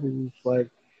Hamler, who's like,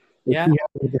 if Yeah. he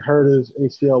hadn't hurt his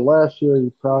ACL last year,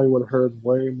 you probably would have heard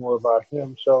way more about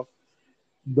him. So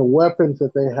the weapons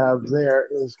that they have there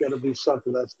is going to be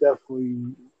something that's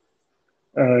definitely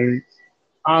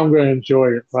I'm going to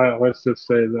enjoy it. Let's just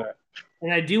say that.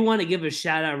 And I do want to give a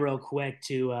shout out real quick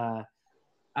to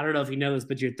I don't know if you know this,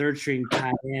 but your third string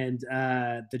tight end,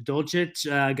 the Dulcich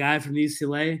guy from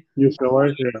UCLA.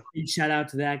 UCLA, yeah. Big shout out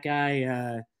to that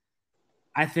guy.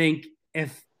 I think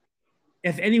if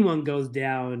anyone goes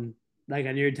down like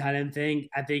on your tight end thing,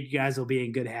 I think you guys will be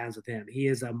in good hands with him. He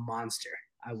is a monster.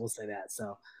 I will say that.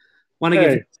 So want to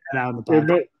give him a shout out on the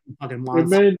podcast. Fucking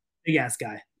monster. Big ass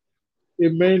guy.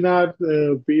 It may not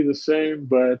be the same,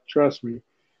 but trust me,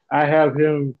 I have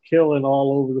him killing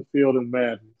all over the field in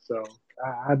Madden. So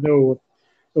I know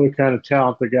what kind of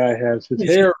talent the guy has. His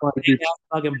hair might be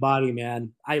fucking body,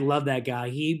 man. I love that guy.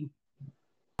 He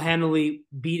handily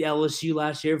beat LSU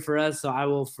last year for us, so I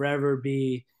will forever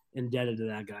be indebted to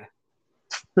that guy.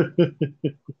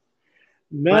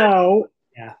 Now,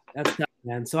 yeah, that's tough,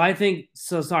 man. So I think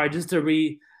so. Sorry, just to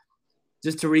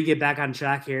get back on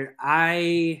track here.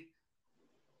 I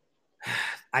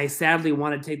sadly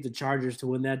want to take the Chargers to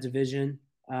win that division,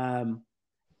 and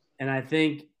I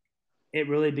think it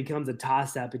really becomes a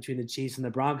toss-up between the Chiefs and the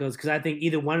Broncos because I think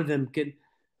either one of them could.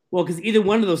 Well, because either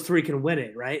one of those three can win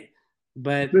it, right?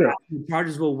 But the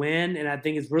Chargers will win, and I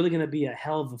think it's really going to be a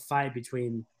hell of a fight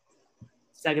between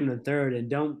second and third. And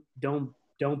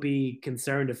don't be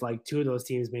concerned if like two of those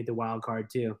teams made the wild card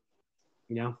too.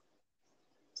 Yeah,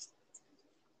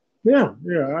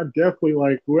 I definitely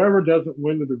like whoever doesn't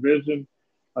win the division,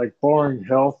 like barring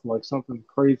health, like something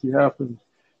crazy happens,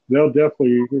 they'll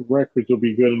definitely records will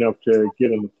be good enough to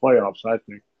get in the playoffs, I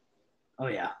think. Oh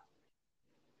yeah.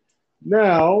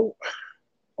 Now,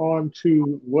 on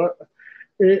to what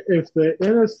if the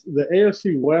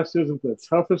AFC West isn't the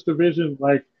toughest division,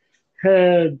 like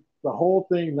had the whole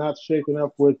thing not shaken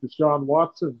up with Deshaun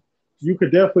Watson, you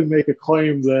could definitely make a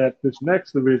claim that this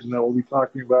next division that we'll be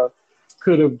talking about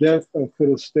could have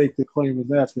staked a claim in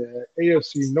that. The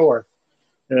AFC North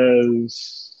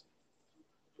is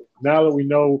now that we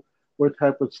know what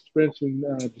type of suspension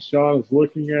Deshaun is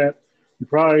looking at, you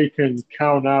probably can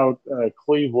count out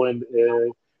Cleveland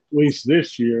at least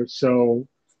this year. So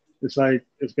it's like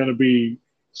it's going to be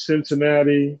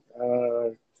Cincinnati,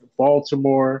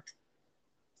 Baltimore.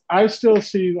 I still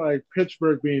see like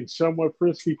Pittsburgh being somewhat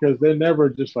frisky because they're never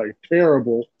just like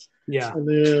terrible. Yeah. And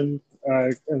then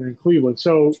Cleveland.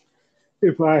 So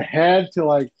if I had to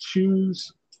like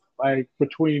choose like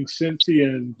between Cincy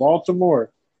and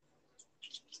Baltimore,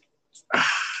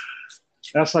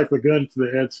 that's like the gun to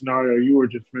the head scenario you were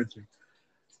just mentioning.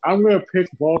 I'm going to pick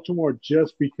Baltimore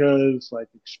just because, like,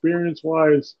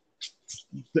 experience-wise,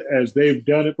 as they've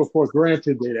done it before.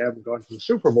 Granted, they haven't gone to the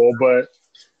Super Bowl, but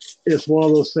it's one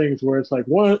of those things where it's like,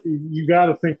 one, you got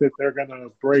to think that they're going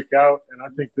to break out, and I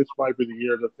think this might be the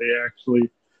year that they actually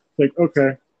think,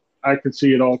 okay, I can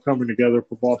see it all coming together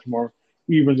for Baltimore,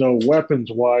 even though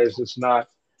weapons-wise it's not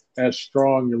as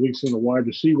strong, at least in the wide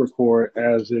receiver core,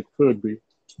 as it could be.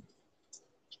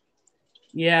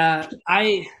 Yeah,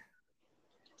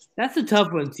 that's a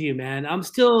tough one too, man. I'm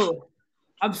still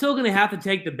gonna have to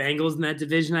take the Bengals in that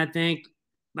division, I think.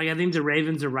 Like I think the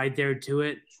Ravens are right there to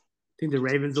it. I think the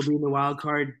Ravens will be in the wild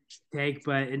card take,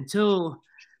 but until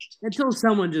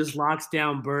someone just locks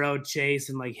down Burrow, Chase,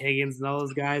 and like Higgins and all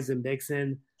those guys and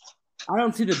Mixon, I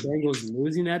don't see the Bengals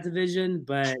losing that division.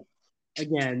 But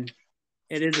again,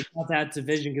 it is a tough out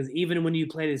division because even when you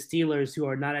play the Steelers, who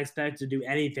are not expected to do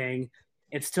anything,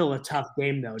 it's still a tough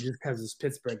game though, just because it's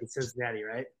Pittsburgh and Cincinnati,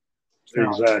 right? So,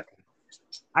 exactly.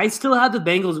 I still have the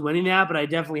Bengals winning that, but I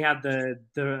definitely have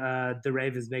the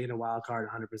Ravens making a wild card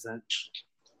 100%.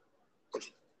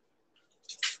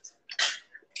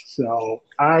 So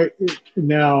I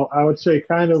would say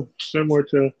kind of similar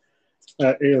to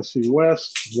AFC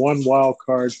West, one wild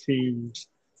card team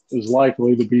is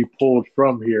likely to be pulled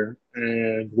from here,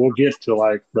 and we'll get to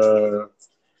like the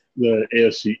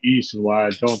AFC East and why I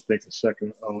don't think a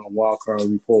second wild card will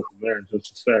be pulled from there in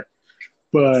just a sec.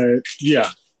 But yeah,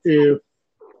 if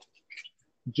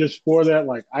just for that,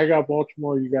 like I got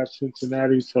Baltimore, you got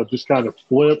Cincinnati, so just kind of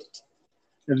flip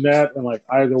in that, and like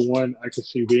either one, I could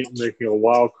see making a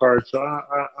wild card. So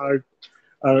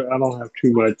I don't have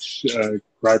too much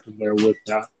gripe in there with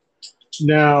that.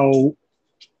 Now,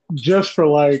 just for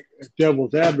like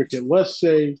devil's advocate, let's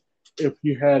say if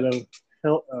you had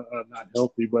not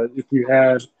healthy, but if you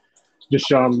had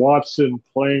Deshaun Watson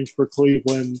playing for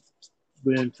Cleveland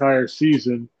the entire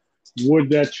season, would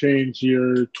that change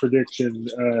your prediction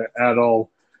at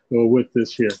all with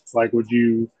this here? Like, would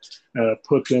you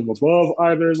put them above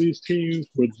either of these teams?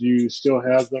 Would you still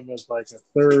have them as like a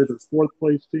third or fourth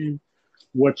place team?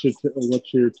 What's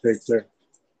your take there?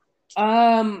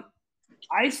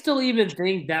 I still even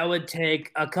think that would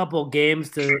take a couple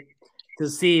games to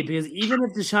see because even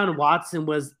if Deshaun Watson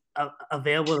was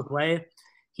available to play,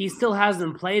 he still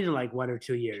hasn't played in like 1 or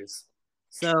 2 years.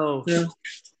 So, Yeah.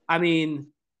 I mean,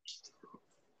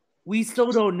 we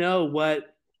still don't know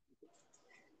what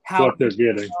they're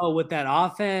getting with that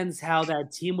offense, how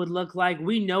that team would look like.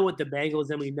 We know what the Bengals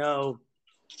and we know,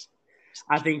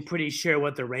 I think, pretty sure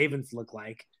what the Ravens look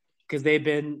like because they've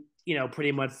been,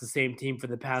 pretty much the same team for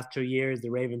the past 2 years. The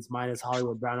Ravens minus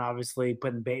Hollywood Brown, obviously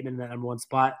putting Bateman in that number one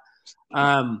spot.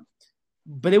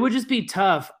 But it would just be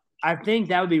tough. I think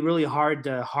that would be really hard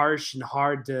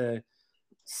to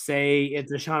say if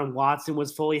Deshaun Watson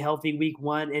was fully healthy week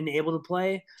one and able to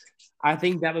play. I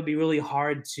think that would be really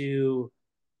hard to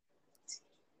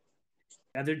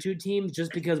other two teams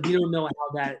just because we don't know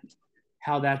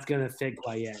how that's going to fit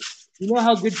quite yet. You know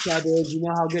how good Chubb is. You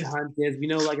know how good Hunt is. We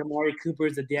know like Amari Cooper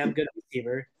is a damn good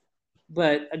receiver.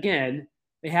 But again,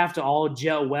 they have to all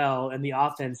gel well, and the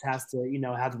offense has to,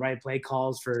 have the right play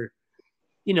calls for,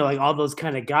 like all those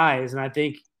kind of guys. And I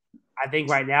think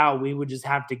right now we would just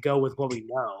have to go with what we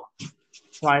know.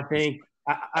 So I think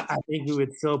we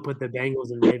would still put the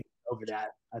Bengals and Ravens over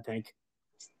that. I think.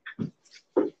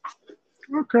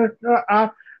 Okay,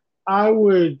 I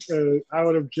would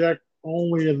object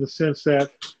only in the sense that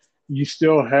you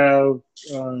still have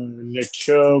Nick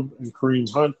Chubb and Kareem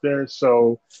Hunt there.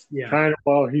 So kind of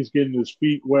while he's getting his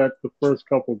feet wet the first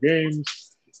couple games,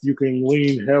 you can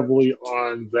lean heavily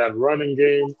on that running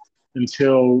game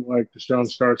until like Deshaun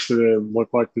starts to look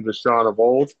like the Deshaun of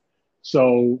old.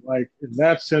 So like in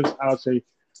that sense, I would say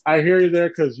I hear you there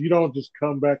because you don't just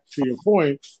come back to your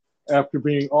point after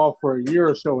being off for a year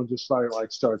or so and just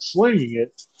start slinging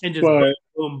it. And just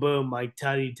boom, boom, like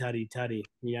tutty, tutty, tutty.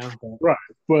 Right.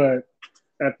 But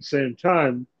at the same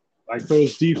time, like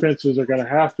those defenses are going to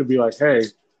have to be like, hey,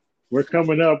 we're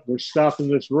coming up. We're stopping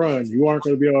this run. You aren't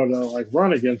going to be able to like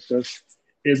run against us.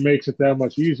 It makes it that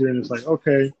much easier. And it's like,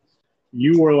 okay,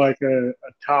 you were like a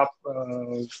top,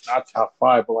 not top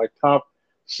five, but like top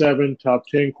 7, top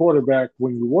 10 quarterback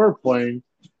when you were playing.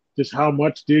 Just how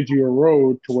much did you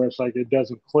erode to where it's like it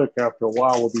doesn't click after a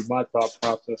while would be my thought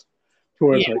process. To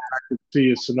where it's like I could see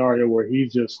a scenario where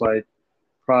he's just like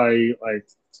probably like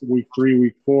week 3,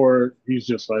 week 4, he's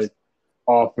just like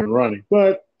off and running.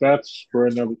 But that's for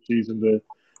another season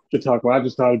to talk about. I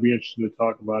just thought it'd be interesting to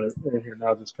talk about it here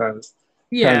now, just kind of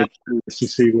curious to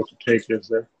see what the take is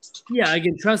there. Yeah,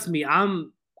 again, trust me,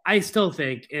 I still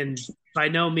think, and by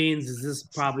no means is this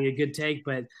probably a good take,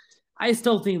 but I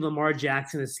still think Lamar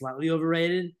Jackson is slightly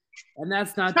overrated, and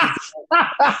that's not.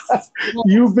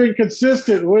 You've been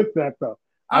consistent with that, though.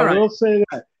 I will say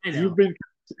that you've been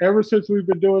ever since we've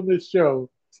been doing this show.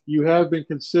 You have been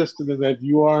consistent in that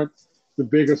you aren't the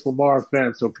biggest Lamar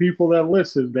fan. So people that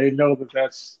listen, they know that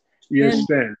that's your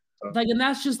stand. So. And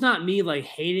that's just not me like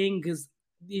hating because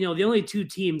the only two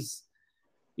teams.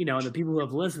 And the people who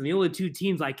have listened, the only two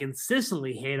teams I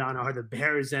consistently hate on are the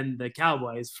Bears and the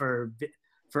Cowboys for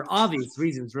obvious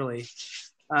reasons, really.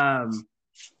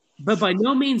 But by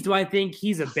no means do I think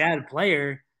he's a bad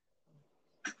player.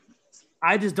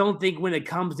 I just don't think when it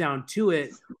comes down to it,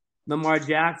 Lamar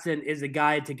Jackson is a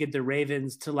guy to get the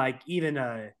Ravens to like even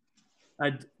a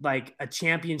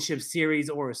championship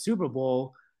series or a Super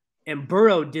Bowl. And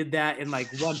Burrow did that in like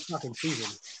one fucking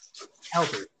season,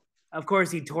 healthy. Of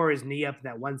course, he tore his knee up in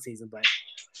that one season, but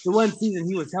the one season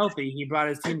he was healthy, he brought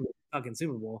his team to the fucking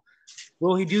Super Bowl.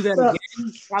 Will he do that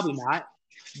again? Probably not.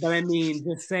 But I mean,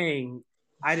 just saying,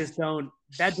 I just don't.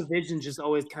 That division's just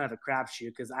always kind of a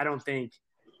crapshoot because I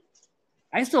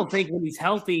still think when he's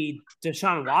healthy,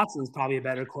 Deshaun Watson is probably a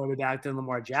better quarterback than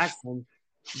Lamar Jackson.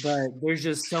 But there's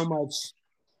just so much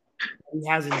he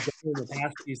hasn't done in the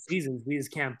past few seasons. We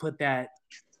just can't put that.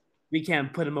 We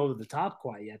can't put him over the top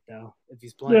quite yet, though, if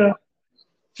he's playing. Yeah,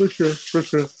 for sure.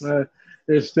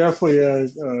 It's definitely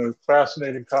a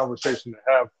fascinating conversation to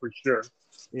have, for sure.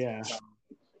 Yeah.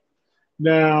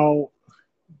 Now,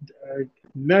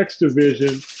 next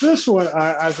division. This one,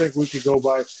 I think we could go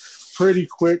by pretty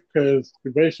quick because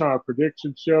based on our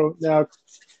prediction show. Now,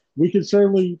 we can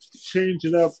certainly change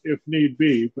it up if need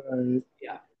be. But,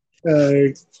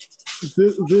 Uh,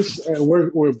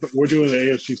 we're doing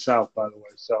the AFC South, by the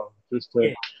way. So just to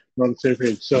Yeah. run the same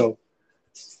page. So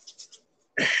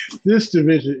this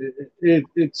division,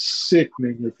 it's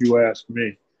sickening if you ask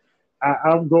me.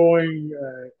 I'm going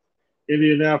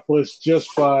Indianapolis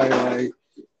just by like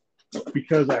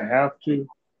because I have to.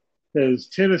 Because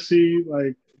Tennessee,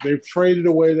 like they've traded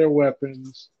away their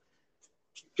weapons,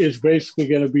 is basically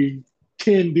going to be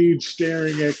 10 dudes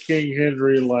staring at King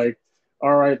Henry like,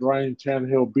 all right, Ryan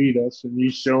Tannehill beat us, and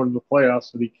he's shown in the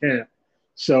playoffs that he can't.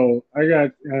 So I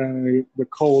got the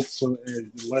Colts,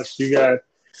 unless you got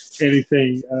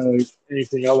anything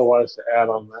otherwise to add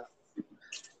on that.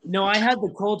 No, I had the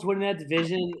Colts winning that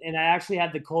division, and I actually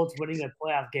had the Colts winning a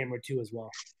playoff game or two as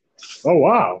well. Oh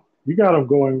wow, you got them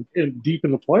going deep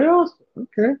in the playoffs.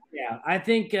 Okay. Yeah, I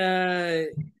think a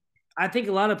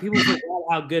lot of people forgot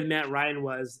how good Matt Ryan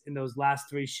was in those last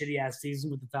three shitty ass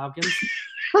seasons with the Falcons.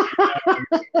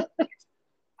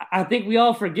 I think we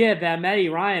all forget that Matty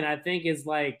Ryan, I think, is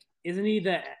like, isn't he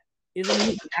the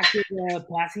active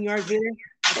passing yards leader?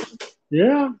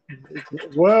 Yeah.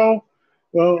 Well,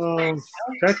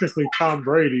 technically Tom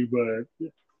Brady, but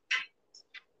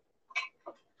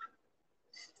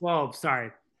well,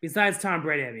 sorry. Besides Tom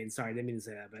Brady, I mean, sorry, didn't mean to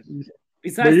say that, but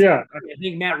besides, yeah, Tom Brady, I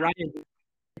think Matt Ryan,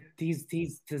 he's the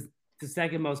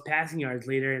second most passing yards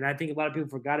leader, and I think a lot of people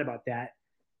forgot about that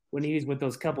when he was with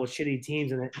those couple of shitty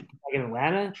teams in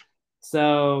Atlanta.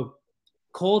 So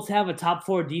Colts have a top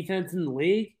 4 defense in the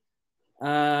league.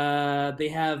 They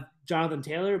have Jonathan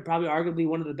Taylor, probably arguably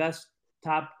one of the best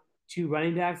top 2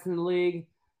 running backs in the league.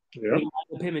 yep.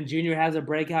 Michael Pittman Jr. has a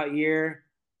breakout year.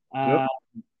 Yep.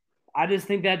 I just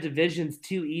think that division's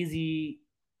too easy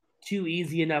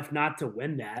enough not to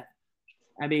win that.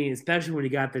 I mean, especially when you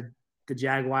got the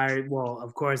Jaguars. Well,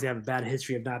 of course, they have a bad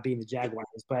history of not being the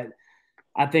Jaguars, but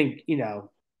I think,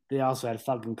 they also had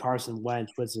fucking Carson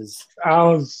Wentz, which is. I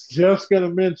was just going to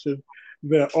mention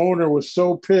the owner was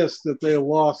so pissed that they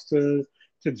lost to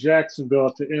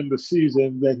Jacksonville to end the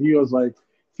season that he was like,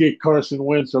 get Carson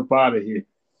Wentz up out of here.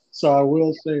 So I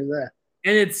will say that.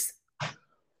 And it's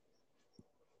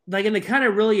like, and it kind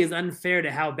of really is unfair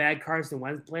to how bad Carson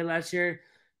Wentz played last year.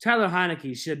 Tyler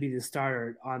Heinicke should be the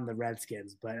starter on the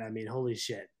Redskins, but I mean, holy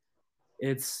shit.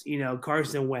 It's,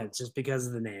 Carson Wentz just because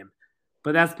of the name.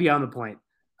 But that's beyond the point.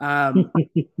 I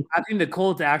think the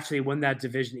Colts actually win that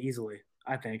division easily,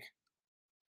 I think.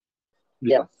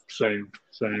 Yeah, same.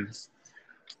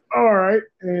 All right,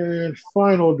 and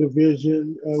final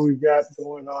division we got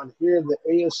going on here, the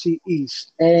AFC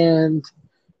East. And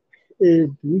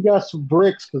we got some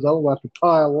bricks because I'm about to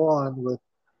pile on with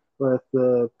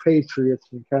the Patriots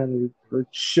and kind of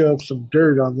shove some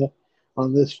dirt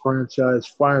on this franchise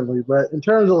finally. But in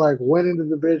terms of like winning the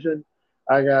division,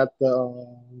 I got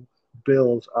the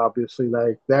Bills. Obviously,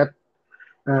 like that.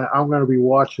 I'm going to be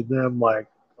watching them like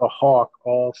a hawk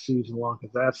all season long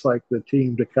because that's like the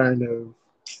team to kind of.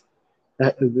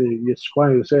 It's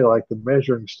funny to say like the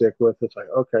measuring stick with. It's like,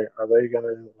 okay, are they going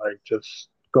to like just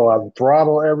go out and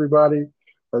throttle everybody?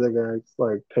 Are they going to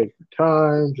like take the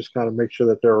time, just kind of make sure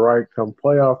that they're right come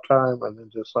playoff time, and then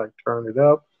just like turn it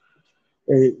up?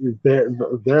 They're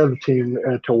the team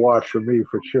to watch for me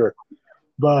for sure.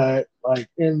 But like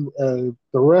in the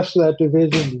rest of that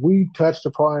division, we touched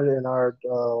upon it in our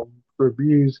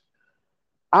reviews.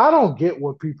 I don't get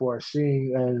what people are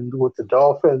seeing and with the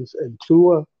Dolphins and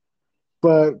Tua.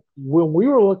 But when we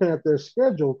were looking at their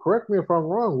schedule, correct me if I'm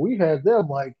wrong, we had them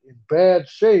like in bad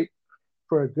shape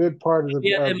for a good part of the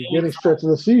beginning stretch of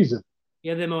the season.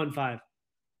 Yeah, them 0-5.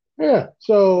 Yeah,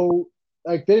 so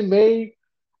like they may,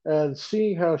 and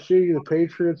seeing how shitty the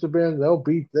Patriots have been, they'll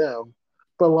beat them.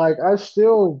 But like I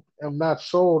still am not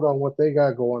sold on what they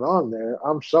got going on there.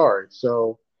 I'm sorry.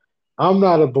 So I'm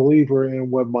not a believer in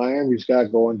what Miami's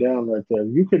got going down right there.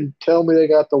 You can tell me they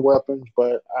got the weapons,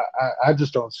 but I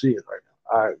just don't see it right now.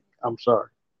 I'm sorry.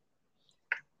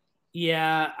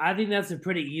 Yeah, I think that's a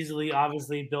pretty easily.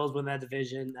 Obviously, Bills win that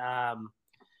division.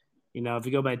 If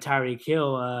you go by Tyreek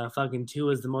Hill, fucking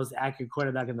Tua is the most accurate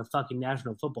quarterback in the fucking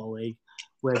National Football League,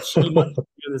 which he must be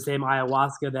doing the same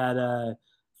ayahuasca that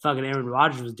fucking Aaron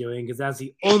Rodgers was doing, because that's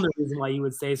the only reason why you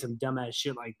would say some dumbass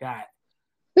shit like that.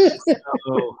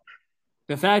 So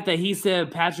the fact that he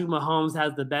said Patrick Mahomes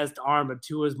has the best arm, but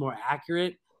Tua is more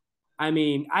accurate. I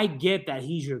mean, I get that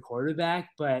he's your quarterback,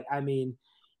 but I mean,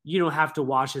 you don't have to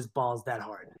wash his balls that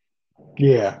hard.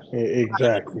 Yeah,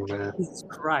 exactly, man. Jesus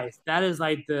Christ. That is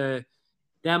like that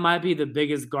might be the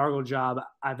biggest gargle job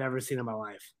I've ever seen in my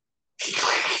life.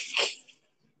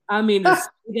 I mean,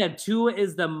 Tua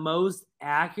is the most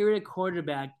accurate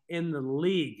quarterback in the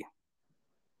league.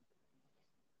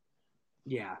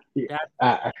 Yeah, Yeah,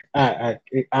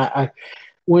 that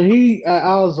when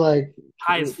I was like,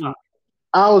 high as fuck.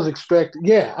 I was expecting,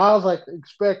 yeah, I was like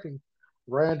expecting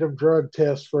random drug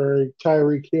tests for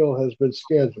Tyreek Hill has been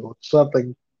scheduled,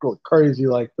 something crazy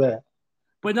like that.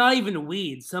 But not even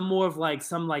weed. Some more of like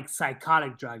some like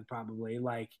psychotic drug, probably.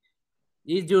 Like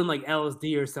he's doing like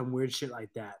LSD or some weird shit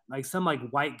like that. Like some like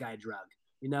white guy drug.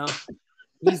 You know,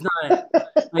 he's not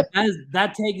like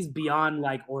that take is beyond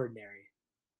like ordinary.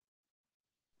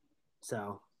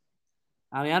 So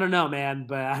I mean, I don't know, man,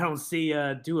 but I don't see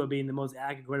Tua being the most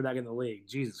accurate quarterback in the league.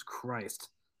 Jesus Christ.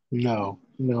 No,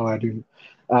 no, I do.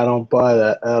 I don't buy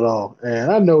that at all.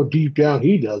 And I know deep down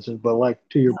he doesn't, but like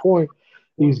to your point,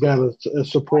 he's got to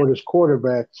support his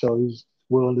quarterback, so he's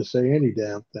willing to say any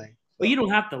damn thing. But So. you don't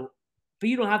have to. But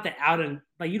you don't have to out and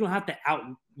like you don't have to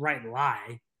outright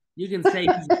lie. You can say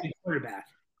he's a good quarterback.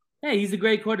 Hey, he's a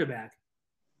great quarterback.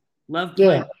 Love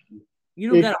playing. Yeah, You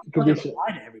don't it gotta could be. fucking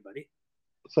lie to everybody.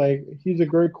 It's like he's a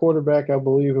great quarterback. I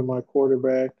believe in my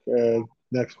quarterback.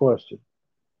 Next question.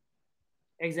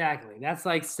 Exactly. That's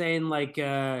like saying like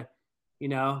you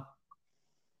know,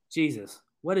 Jesus.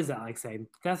 What is that like saying?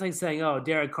 That's like saying, oh,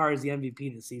 Derek Carr is the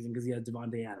MVP this season because he has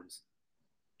Devontae Adams.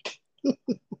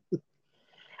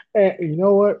 And you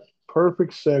know what?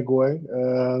 Perfect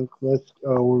segue. Let's.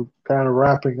 We're kind of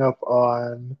wrapping up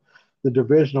on the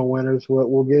divisional winners.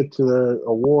 We'll get to the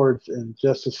awards in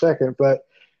just a second. But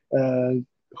uh,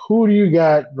 who do you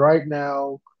got right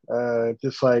now?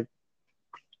 Just like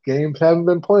games haven't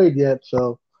been played yet,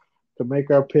 so to make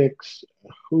our picks,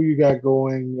 who you got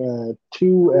going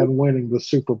to and winning the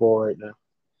Super Bowl right now?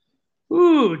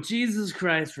 Ooh, Jesus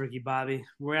Christ, Ricky Bobby.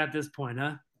 We're at this point,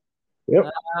 huh? Yep.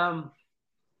 Um,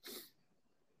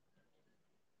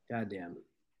 goddamn.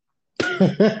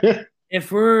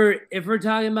 If we're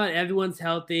talking about everyone's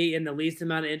healthy and the least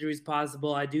amount of injuries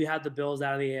possible, I do have the Bills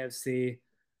out of the AFC.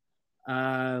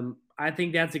 I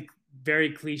think that's a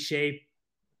very cliche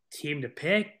team to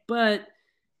pick, but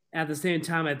at the same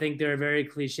time, I think they're a very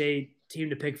cliche team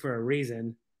to pick for a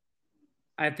reason.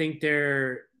 I think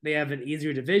they have an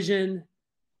easier division,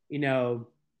 you know,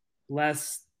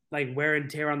 less like wear and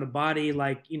tear on the body,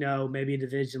 like maybe a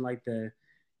division like the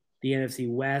NFC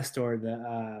West or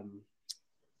the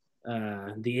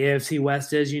AFC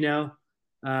West is.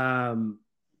 Um,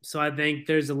 so I think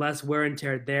there's a less wear and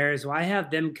tear there. So I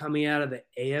have them coming out of the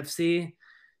AFC,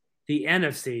 the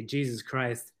NFC. Jesus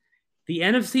Christ, the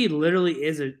NFC literally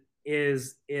is a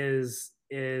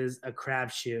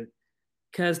crapshoot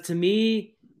because to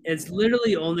me it's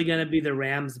literally only going to be the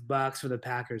Rams, Bucks, or the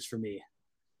Packers for me.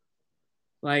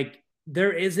 Like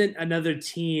there isn't another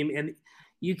team, and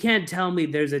you can't tell me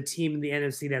there's a team in the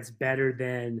NFC that's better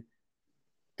than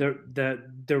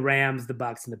the Rams, the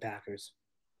Bucks, and the Packers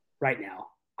right now.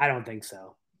 I don't think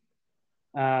so.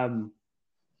 Um,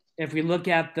 if we look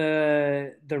at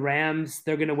the Rams,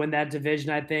 they're going to win that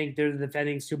division. I think they're the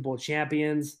defending Super Bowl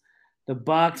champions. The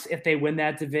Bucks, if they win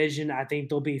that division, I think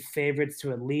they'll be favorites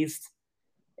to at least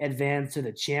advance to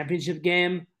the championship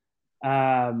game.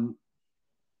 Um,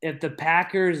 if the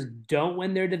Packers don't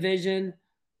win their division,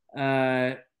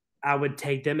 uh, I would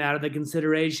take them out of the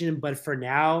consideration. But for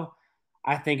now,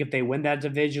 I think if they win that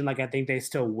division, like I think they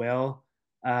still will,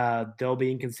 they'll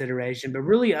be in consideration. But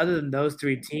really, other than those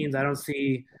three teams, I don't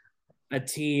see a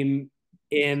team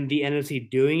in the NFC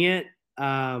doing it.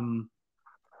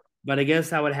 But I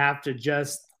guess I would have to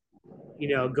just,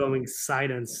 going sight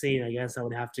unseen, I guess I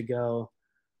would have to go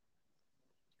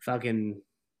fucking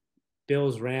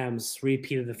Bills Rams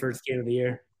repeat of the first game of the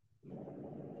year.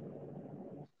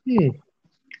 Hmm.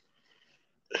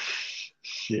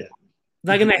 Shit.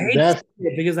 Like, and I hate to That's say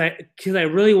it because I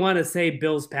really want to say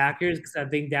Bills Packers because I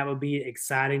think that would be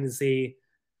exciting to see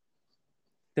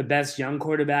the best young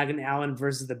quarterback in Allen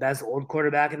versus the best old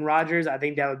quarterback in Rodgers. I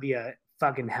think that would be a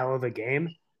fucking hell of a game.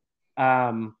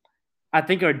 Um, I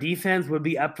think our defense would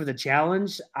be up for the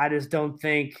challenge. I just don't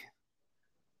think.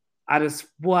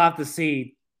 We'll have to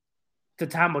see. The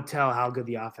time will tell how good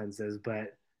the offense is,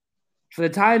 but for the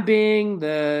time being,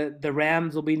 the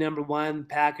Rams will be number one.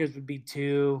 Packers would be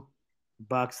two.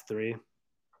 Bucks three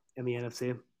in the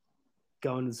NFC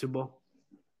going to the Super Bowl.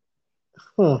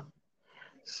 huh.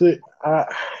 See,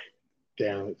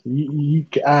 damn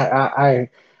it. I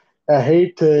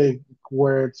hate to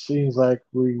where it seems like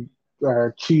we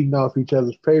are cheating off each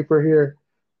other's paper here,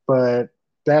 but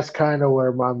that's kind of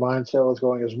where my mindset was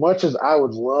going. As much as I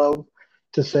would love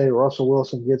to say Russell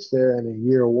Wilson gets there and in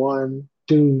year one,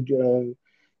 dude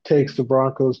takes the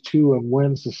Broncos two and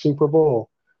wins the Super Bowl.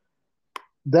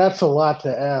 That's a lot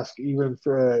to ask, even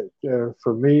for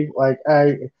me. Like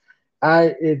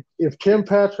if Tim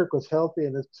Patrick was healthy,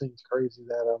 and it seems crazy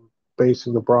that I'm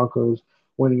basing the Broncos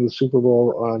winning the Super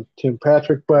Bowl on Tim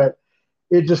Patrick, but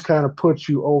it just kind of puts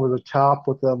you over the top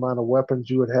with the amount of weapons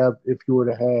you would have if you were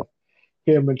to have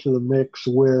him into the mix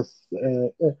with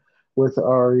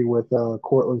Ari, with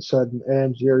Cortland Sutton,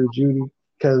 and Jerry Jeudy.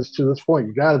 Because to this point,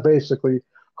 you got to basically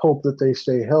hope that they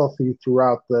stay healthy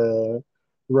throughout the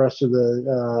rest of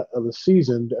the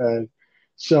season.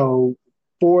 So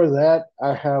for that,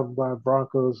 I have my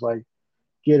Broncos like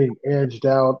getting edged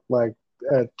out, like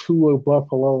to a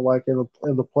Buffalo, like in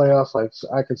the playoffs. Like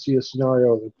I could see a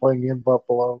scenario they're playing in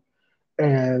Buffalo,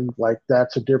 and like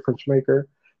that's a difference maker.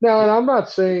 Now, and I'm not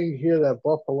saying here that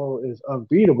Buffalo is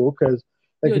unbeatable because,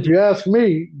 like, if you ask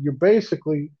me, you're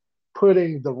basically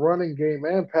putting the running game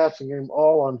and passing game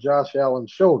all on Josh Allen's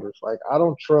shoulders. Like, I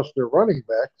don't trust their running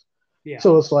backs. Yeah.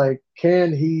 So it's like,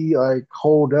 can he like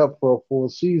hold up for a full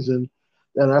season?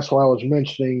 And that's why I was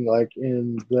mentioning, like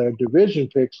in the division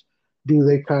picks, do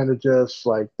they kind of just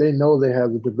like they know they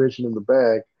have the division in the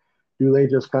bag? Do they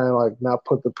just kind of like not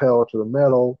put the pedal to the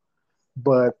metal,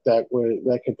 but that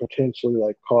could potentially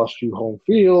like cost you home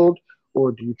field,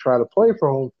 or do you try to play for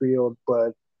home field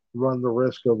but run the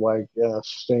risk of like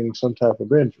sustaining some type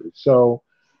of injury? So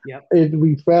yep. it'd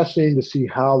be fascinating to see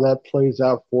how that plays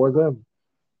out for them.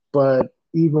 But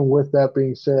even with that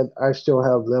being said, I still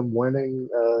have them winning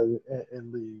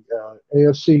in the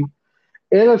AFC.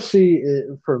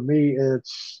 NFC, for me,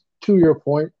 it's to your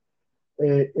point.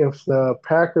 If the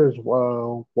Packers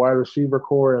wide receiver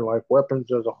core and like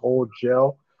weapons as a whole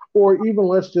gel, or even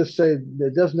let's just say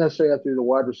it doesn't necessarily have to be the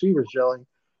wide receivers gelling,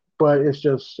 but it's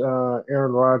just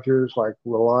Aaron Rodgers like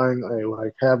relying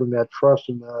like having that trust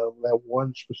in that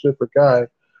one specific guy,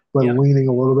 but Yep. leaning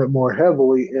a little bit more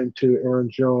heavily into Aaron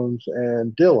Jones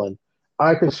and Dylan.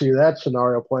 I could see that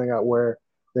scenario playing out where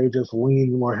they just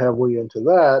lean more heavily into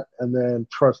that and then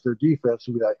trust their defense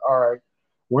and be like, all right,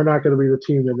 we're not going to be the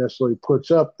team that necessarily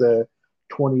puts up the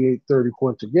 28, 30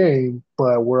 points a game,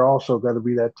 but we're also going to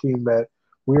be that team that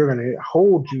we're going to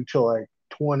hold you to like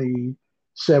 20,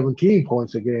 17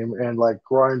 points a game and like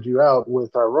grind you out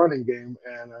with our running game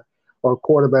and our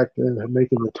quarterback and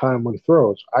making the timely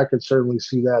throws. I could certainly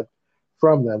see that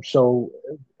from them. So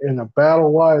in a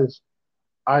battle wise,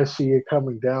 I see it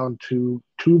coming down to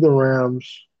the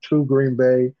Rams, to Green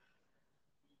Bay.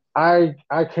 I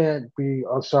can't be.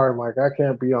 I'm sorry, Mike. I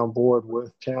can't be on board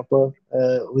with Tampa.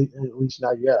 At least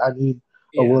not yet. I need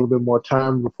a Yeah. little bit more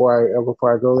time before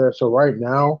I go there. So right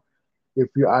now, if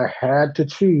I had to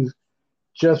choose,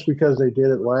 just because they did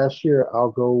it last year,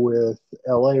 I'll go with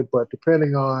LA. But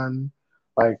depending on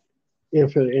like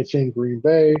if it's in Green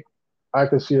Bay, I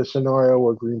could see a scenario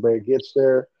where Green Bay gets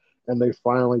there and they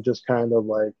finally just kind of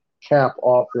like cap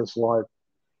off this like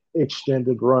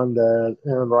extended run that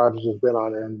Aaron Rodgers has been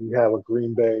on, and you have a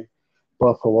Green Bay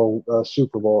Buffalo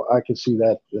Super Bowl. I could see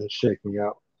that shaking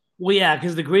out. Well, yeah,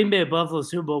 because the Green Bay Buffalo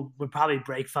Super Bowl would probably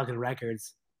break fucking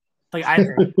records. Like I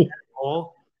think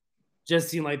whole, just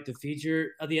seeing like the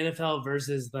future of the NFL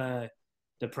versus the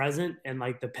present and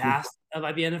like the past of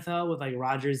like the NFL with like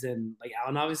Rodgers and like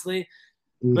Allen, obviously.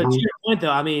 But to Mm-hmm. your point,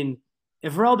 though, I mean,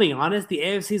 if we're all being honest, the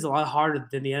AFC is a lot harder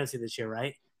than the NFC this year,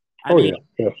 right? I Oh mean,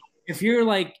 yeah, yeah. if you're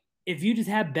like, if you just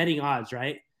have betting odds,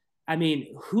 right? I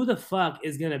mean, who the fuck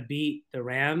is gonna beat the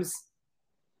Rams,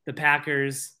 the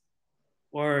Packers,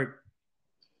 or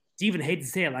do you even hate to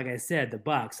say it, like I said, the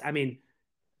Bucks? I mean,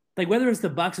 like whether it's the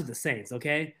Bucks or the Saints,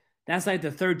 okay, that's like the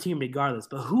third team regardless.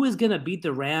 But who is gonna beat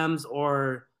the Rams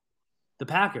or the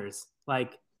Packers?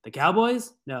 Like the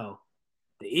Cowboys? No.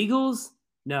 The Eagles?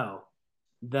 No.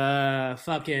 The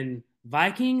fucking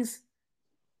Vikings?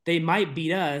 They might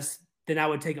beat us. Then I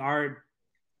would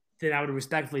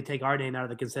respectfully take our name out of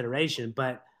the consideration.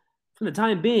 But for the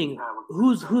time being,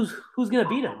 who's gonna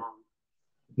beat them?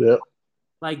 Yeah.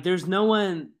 Like there's no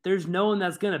one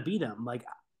that's gonna beat them. Like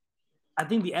I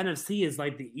think the NFC is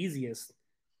like the easiest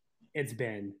it's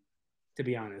been, to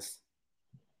be honest.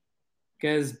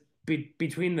 Because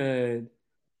between those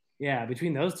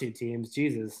two teams,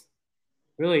 Jesus,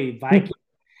 really Vikings.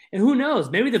 And who knows?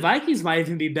 Maybe the Vikings might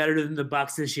even be better than the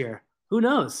Bucks this year. Who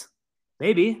knows?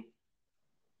 Maybe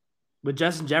with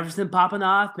Justin Jefferson popping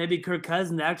off, maybe Kirk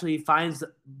Cousins actually finds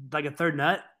like a third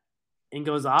nut and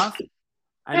goes off.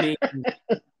 I mean,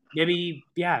 maybe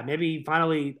he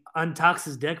finally untucks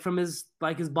his dick from his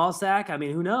ball sack. I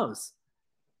mean, who knows?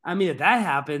 I mean, if that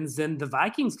happens, then the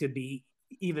Vikings could be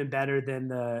even better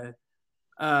than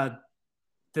uh,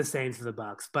 the Saints or the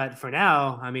Bucks. But for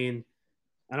now, I mean,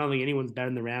 I don't think anyone's better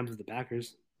than the Rams or the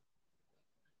Packers.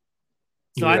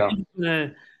 So I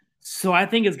Yeah.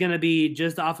 think it's gonna be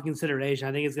just off of consideration.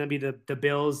 I think it's gonna be the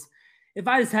Bills. If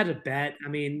I just had to bet, I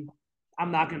mean,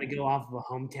 I'm not gonna go off of a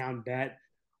hometown bet.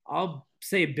 I'll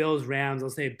say Bills Rams. I'll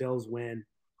say Bills win.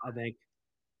 I think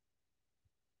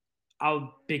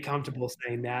I'll be comfortable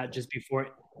saying that just before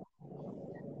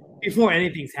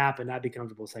anything's happened. I'd be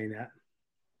comfortable saying that.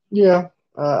 Yeah,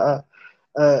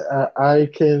 I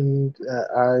can.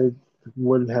 I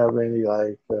wouldn't have any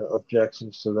like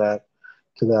objections to that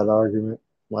argument.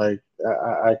 Like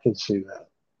I could see that.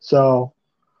 So,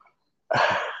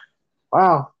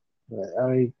 wow. I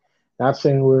mean, not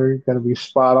saying we're going to be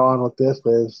spot on with this.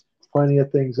 There's plenty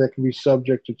of things that can be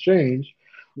subject to change,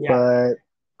 Yeah. but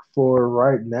for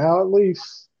right now, at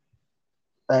least,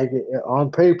 like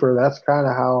on paper, that's kind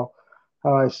of how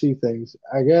I see things.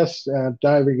 I guess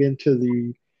diving into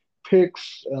the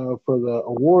picks for the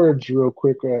awards real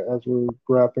quick as we're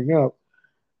wrapping up.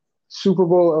 Super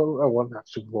Bowl, well, not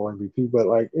Super Bowl MVP, but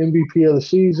like MVP of the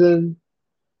season.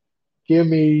 Give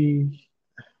me.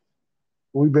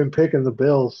 We've been picking the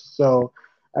Bills, so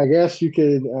I guess it.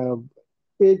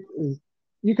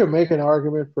 You could make an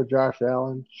argument for Josh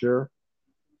Allen, sure.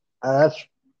 That's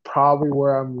probably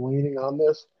where I'm leaning on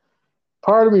this.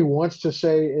 Part of me wants to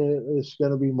say it's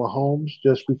going to be Mahomes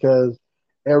just because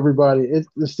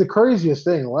it's the craziest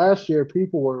thing. Last year,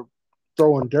 people were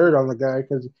throwing dirt on the guy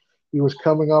because he was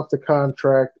coming off the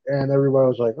contract, and everybody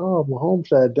was like, "Oh, Mahomes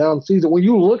had a down season." When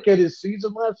you look at his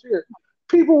season last year,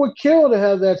 people would kill to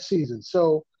have that season.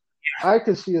 So I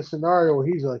could see a scenario where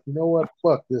he's like, "You know what?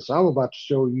 Fuck this. I'm about to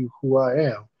show you who I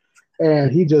am,"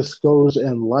 and he just goes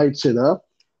and lights it up.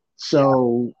 Yeah.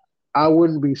 So I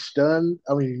wouldn't be stunned.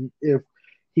 I mean, if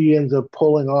he ends up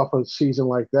pulling off a season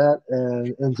like that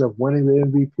and ends up winning the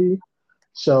MVP.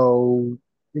 So,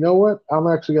 you know what? I'm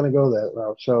actually going to go that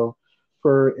route. So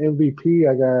for MVP,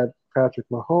 I got Patrick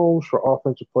Mahomes. For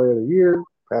Offensive Player of the Year,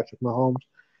 Patrick Mahomes.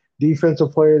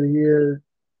 Defensive Player of the Year,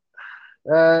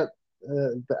 uh,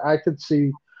 I could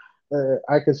see.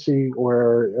 I could see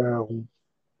where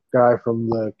guy from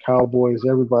the Cowboys,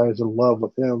 everybody's in love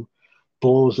with him,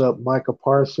 blows up Micah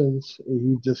Parsons.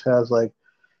 He just has like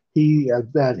he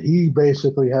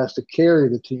basically has to carry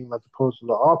the team as opposed to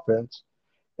the offense.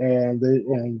 And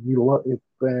if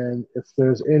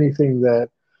there's anything that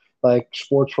like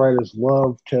sports writers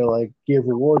love to like give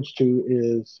awards to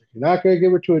is you're not going to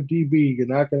give it to a DB, you're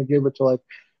not going to give it to like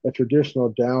a traditional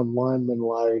down lineman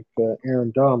like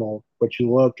Aaron Donald, but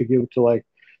you love to give it to like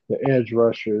the edge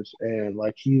rushers, and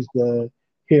like he's the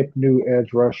hip new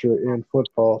edge rusher in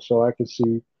football. So I could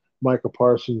see Micah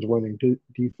Parsons winning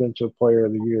defensive player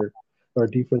of the year or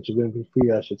defensive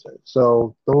MVP, I should say.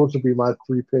 So those would be my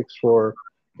three picks for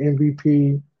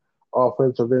MVP,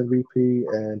 offensive MVP,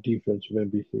 and defensive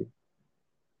MVP.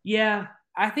 Yeah,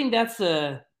 I think that's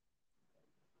a.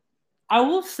 I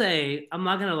will say I'm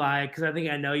not gonna lie because I think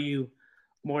I know you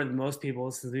more than most people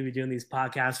since we've been doing these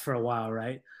podcasts for a while,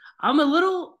 right? I'm a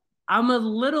little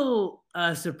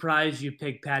surprised you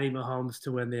picked Patty Mahomes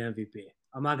to win the MVP.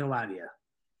 I'm not gonna lie to you.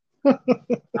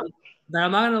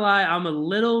 I'm not gonna lie. I'm a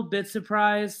little bit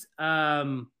surprised, but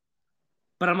I'm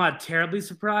not terribly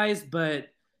surprised. But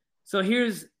so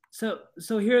here's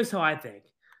how I think.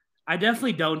 I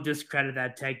definitely don't discredit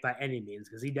that take by any means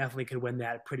because he definitely could win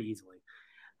that pretty easily.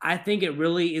 I think it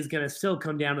really is going to still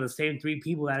come down to the same three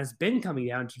people that has been coming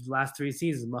down to the last three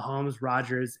seasons: Mahomes,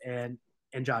 Rodgers, and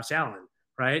Josh Allen.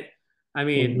 Right? I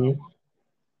mean, Mm-hmm.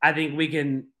 I think we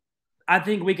can. I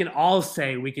think we can all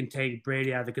say we can take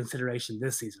Brady out of the consideration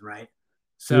this season, right?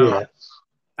 So, Yes.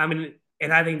 I mean,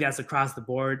 and I think that's across the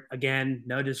board. Again,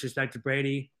 no disrespect to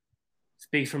Brady,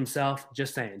 speaks for himself.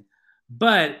 Just saying,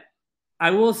 but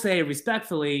I will say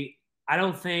respectfully, I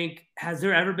don't think has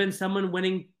there ever been someone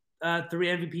winning three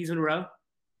MVPs in a row.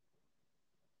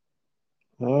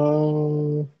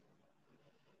 Um,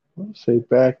 let's say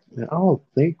back. I don't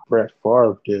think Brett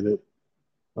Favre did it.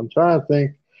 I'm trying to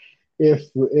think if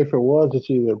it was, it's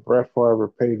either Brett Favre or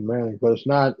Peyton Manning, but it's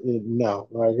not. No,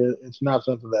 like it's not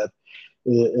something that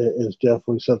is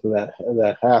definitely something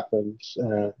that happens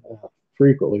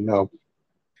frequently. No.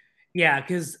 Yeah,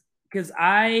 because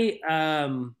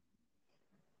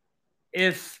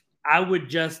if I would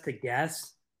just to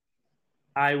guess,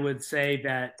 I would say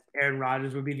that Aaron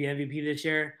Rodgers would be the MVP this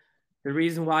year. The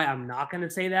reason why I'm not going to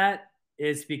say that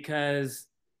is because,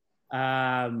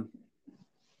 um,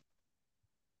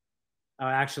 oh,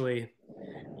 actually,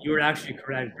 you were actually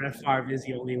correct. Brett Favre is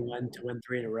the only one to win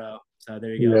three in a row. So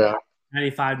there you go. Yeah.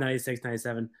 95, 96,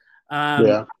 97. Um,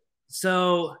 Yeah.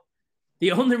 so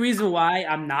the only reason why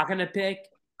I'm not going to pick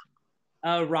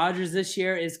Rodgers this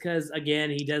year is because again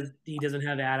he doesn't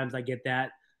have Adams. I get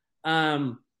that.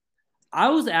 Um, I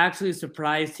was actually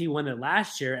surprised he won it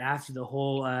last year after the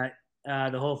whole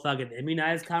the whole fucking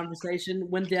immunized conversation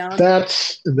went down.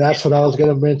 That's what I was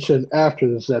going to mention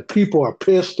after this. That people are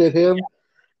pissed at him,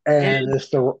 and And it's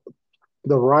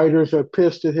the writers are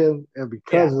pissed at him, and yeah,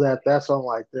 because of that, that's on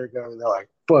like they're like,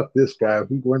 fuck this guy.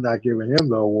 We're not giving him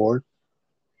the award.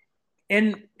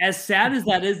 and as sad as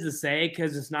that is to say,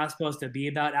 because it's not supposed to be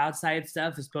about outside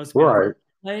stuff, it's supposed to be on Right.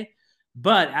 play.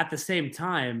 But at the same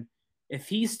time, if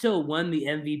he still won the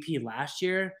MVP last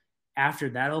year after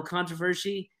that whole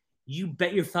controversy, you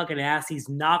bet your fucking ass he's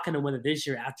not going to win it this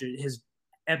year after his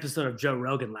episode of Joe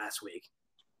Rogan last week.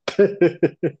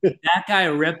 That guy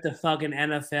ripped the fucking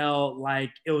NFL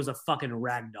like it was a fucking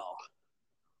rag doll.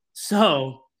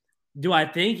 So, do I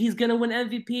think he's going to win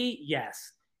MVP?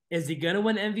 Yes. Is he going to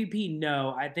win MVP?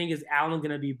 No. I think is Allen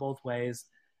going to be both ways.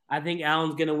 I think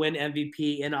Allen's going to win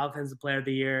MVP and Offensive Player of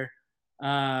the Year.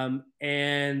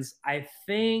 And I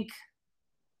think,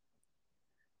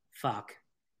 fuck.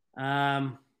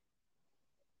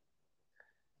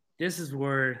 This is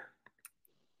where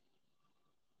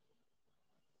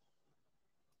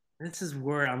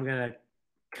I'm gonna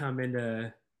come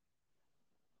into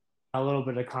a little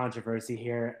bit of controversy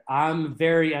here. I'm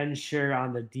very unsure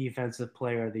on the Defensive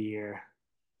Player of the Year.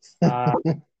 Uh,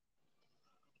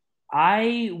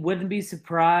 I wouldn't be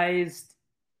surprised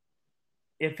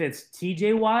if it's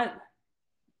TJ Watt.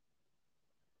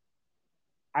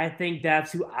 I think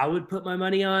that's who I would put my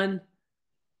money on.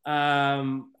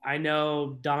 I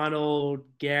know Donald,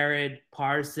 Garrett,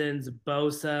 Parsons,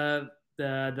 Bosa,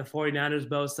 the 49ers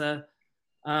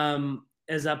Bosa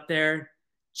is up there.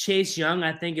 Chase Young,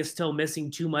 I think, is still missing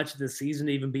too much of the season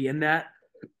to even be in that.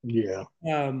 Yeah.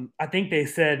 I think they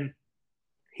said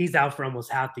he's out for almost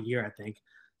half the year, I think.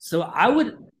 So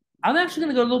I'm actually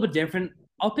going to go a little bit different.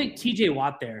 I'll pick TJ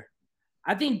Watt there.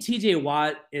 I think TJ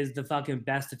Watt is the fucking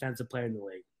best defensive player in the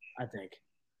league, I think.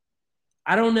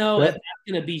 I don't know if that's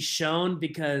going to be shown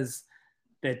because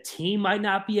the team might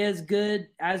not be as good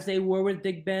as they were with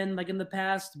Big Ben like in the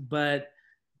past, but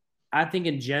I think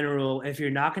in general, if you're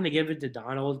not going to give it to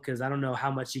Donald, because I don't know how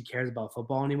much he cares about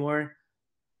football anymore,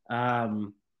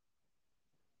 I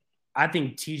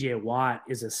think TJ Watt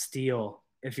is a steal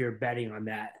if you're betting on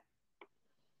that.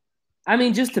 I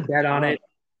mean, just to bet on it,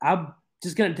 I'm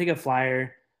just going to take a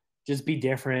flyer, just be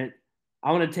different.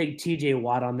 I want to take TJ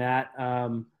Watt on that.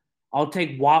 I'll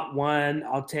take Watt 1.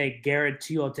 I'll take Garrett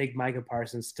 2. I'll take Micah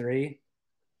Parsons 3.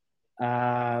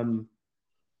 But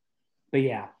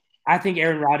yeah, I think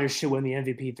Aaron Rodgers should win the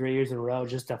MVP 3 years in a row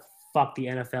just to fuck the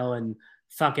NFL and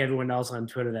fuck everyone else on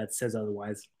Twitter that says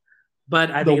otherwise. But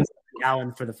I think it's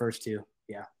Allen for the first two.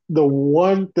 Yeah. The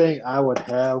one thing I would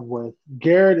have with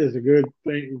Garrett is a good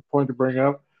point to bring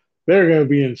up. They're going to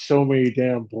be in so many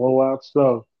damn blowouts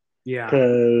though. Yeah.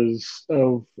 Because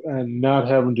of and not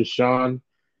having Deshaun,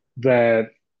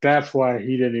 that's why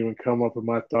he didn't even come up in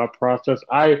my thought process.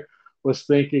 I was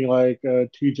thinking like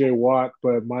T.J. Watt,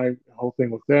 but my whole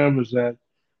thing with them is that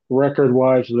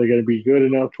record-wise, are they going to be good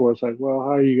enough to where it's like, well,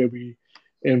 how are you going to be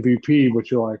MVP,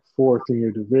 but you're like fourth in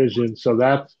your division? So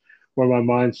that's where my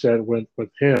mindset went with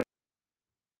him.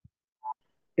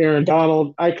 Aaron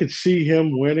Donald, I could see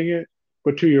him winning it,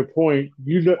 but to your point,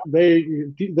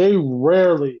 they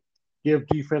rarely give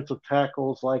defensive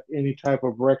tackles like any type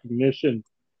of recognition,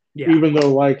 even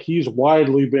though like he's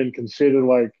widely been considered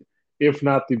like, if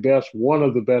not the best, one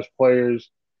of the best players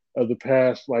of the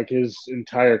past, like his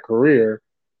entire career.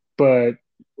 But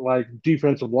like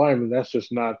defensive linemen, that's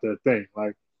just not their thing.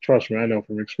 Like, trust me, I know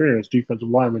from experience, defensive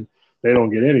linemen, they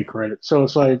don't get any credit. So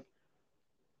it's like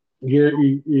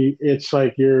it's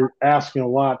like you're asking a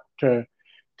lot to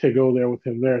go there with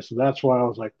him there. So that's why I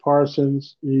was like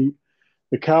Parsons. The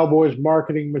Cowboys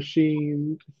marketing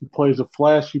machine. He plays a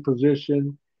flashy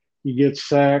position. He gets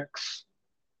sacks.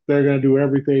 They're going to do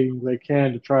everything they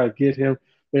can to try to get him.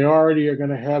 They already are going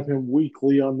to have him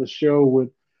weekly on the show with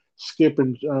Skip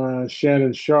and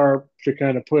Shannon Sharp to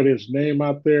kind of put his name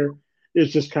out there.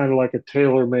 It's just kind of like a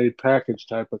tailor-made package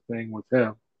type of thing with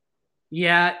him.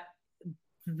 Yeah.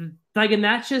 Like, and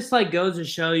that just like goes to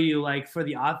show you, like, for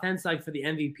the offense, like for the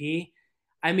MVP,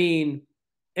 I mean,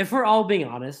 if we're all being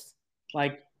honest,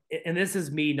 like, and this is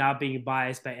me not being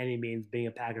biased by any means, being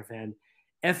a Packer fan,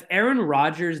 if Aaron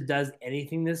Rodgers does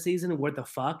anything this season, what the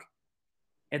fuck?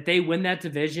 If they win that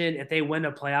division, if they win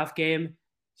a playoff game,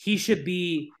 he should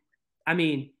be, I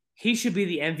mean, he should be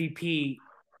the MVP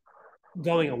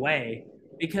going away,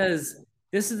 because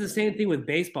this is the same thing with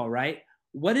baseball, right?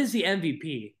 What is the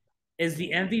MVP? Is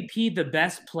the MVP the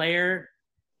best player?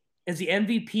 Is the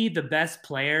MVP the best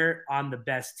player on the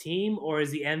best team, or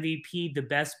is the MVP the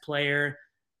best player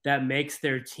that makes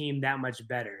their team that much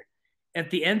better? If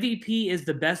the MVP is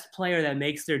the best player that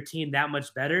makes their team that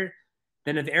much better,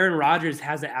 then if Aaron Rodgers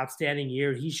has an outstanding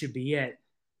year, he should be it.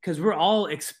 Because we're all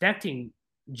expecting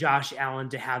Josh Allen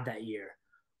to have that year.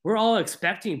 We're all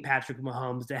expecting Patrick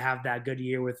Mahomes to have that good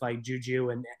year with like Juju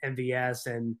and MVS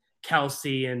and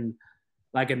Kelsey and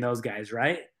and those guys,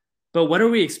 right? But what are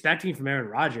we expecting from Aaron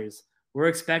Rodgers? We're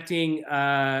expecting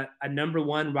a number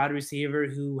one wide receiver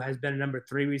who has been a number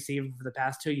 3 receiver for the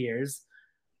past 2 years.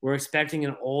 We're expecting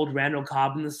an old Randall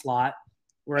Cobb in the slot.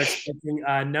 We're expecting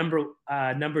a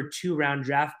number 2 round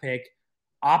draft pick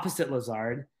opposite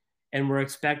Lazard, and we're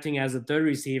expecting as a third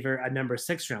receiver a number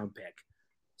 6 round pick.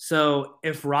 So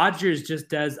if Rodgers just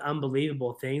does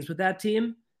unbelievable things with that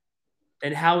team,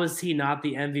 then how is he not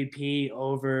the MVP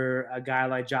over a guy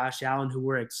like Josh Allen,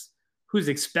 who's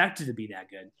expected to be that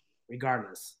good,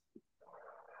 regardless?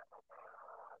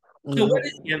 So what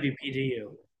is the MVP to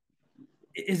you?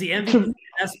 Is the MVP the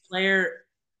best player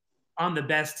on the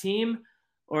best team,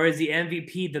 or is the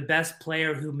MVP the best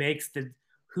player who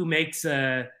makes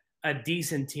a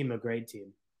decent team a great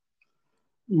team?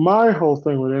 My whole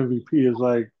thing with MVP is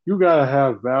like you gotta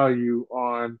have value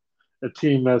on a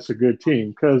team that's a good team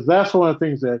because that's one of the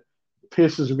things that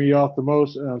pisses me off the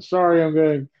most. And I'm sorry, I'm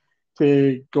going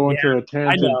to go into a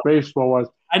tangent baseball wise.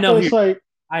 I know. But it's like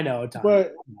I know, Ohtani.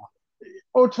 But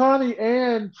Ohtani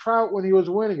and Trout when he was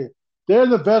winning it, they're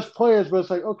the best players. But it's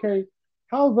like, okay,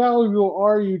 how valuable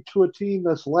are you to a team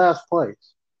that's last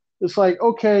place? It's like,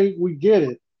 okay, we get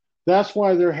it. That's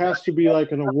why there has to be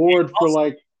like an award for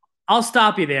like. I'll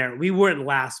stop you there. We weren't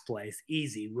last place.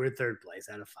 Easy. We're third place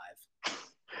out of 5.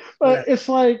 But it's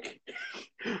like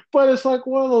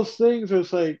one of those things where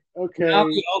it's like, okay. Not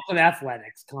the Oakland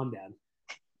Athletics. Calm down.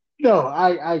 No,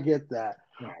 I get that.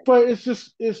 Right. But it's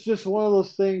just one of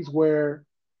those things where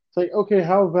it's like, okay,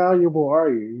 how valuable are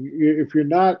you? If you're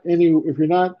not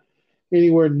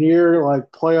anywhere near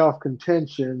like playoff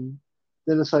contention,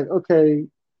 then it's like, okay,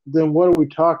 then what are we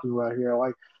talking about here?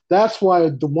 Like that's why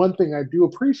the one thing I do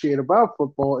appreciate about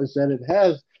football is that it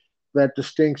has that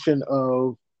distinction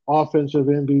of offensive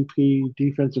MVP,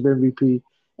 defensive MVP,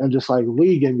 and just like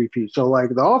league MVP. So like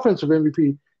the offensive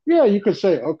MVP, yeah, you could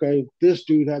say, okay, this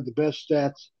dude had the best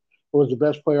stats or was the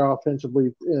best player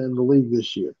offensively in the league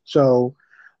this year. So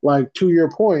like to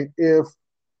your point, if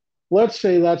let's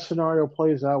say that scenario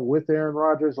plays out with Aaron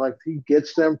Rodgers, like he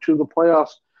gets them to the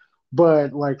playoffs,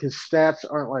 but like his stats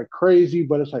aren't like crazy,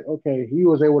 but it's like, okay, he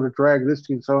was able to drag this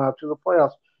team somehow to the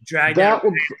playoffs. Drag that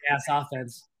ass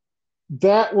offense.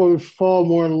 That would fall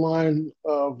more in line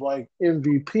of like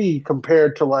MVP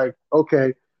compared to like,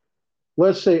 okay,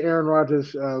 let's say Aaron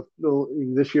Rodgers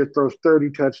this year throws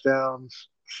 30 touchdowns,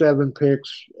 7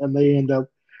 picks, and they end up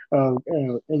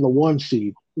in the 1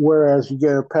 seed. Whereas you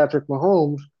get Patrick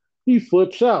Mahomes, he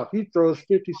flips out. He throws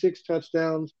 56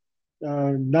 touchdowns,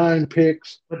 9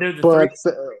 picks. But they're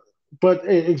the but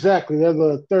exactly, they're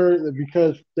the third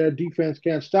because their defense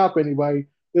can't stop anybody.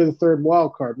 They're the third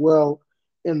wild card. Well,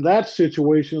 in that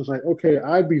situation, it's like, okay,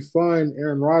 I'd be fine,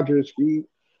 Aaron Rodgers.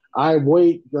 I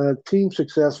weight the team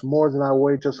success more than I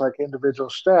weight just like individual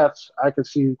stats. I could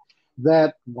see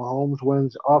that Mahomes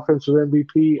wins offensive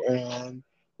MVP and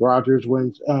Rodgers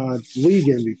wins league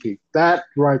MVP. That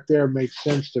right there makes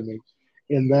sense to me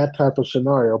in that type of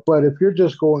scenario. But if you're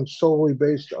just going solely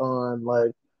based on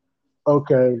like,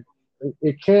 okay,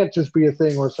 it can't just be a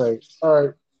thing where it's like, all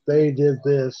right, they did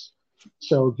this,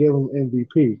 so give them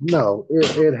MVP. No,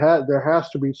 there has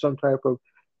to be some type of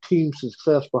team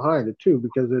success behind it too,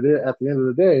 because at the end of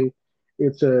the day,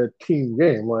 it's a team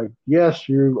game. Like, yes,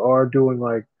 you are doing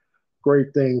like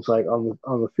great things like on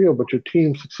the field, but your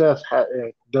team success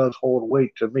does hold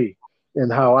weight to me in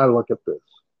how I look at this.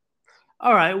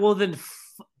 All right, well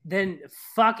then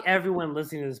fuck everyone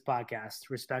listening to this podcast,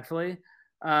 respectfully.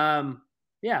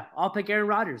 Yeah, I'll pick Aaron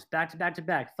Rodgers back to back to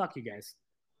back. Fuck you guys.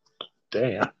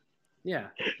 Damn. Yeah.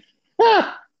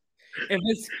 If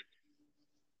it's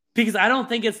because I don't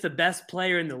think it's the best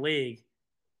player in the league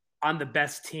on the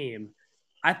best team.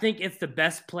 I think it's the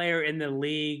best player in the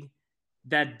league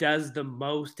that does the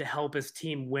most to help his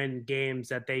team win games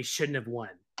that they shouldn't have won.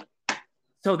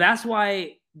 So that's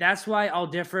why I'll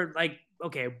differ. Like,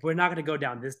 okay, we're not going to go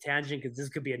down this tangent because this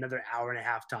could be another hour and a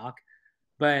half talk.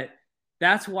 But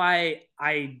that's why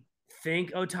I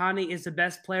think Ohtani is the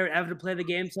best player ever to play the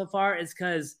game so far, is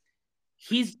because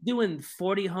he's doing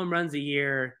 40 home runs a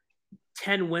year,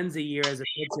 10 wins a year as a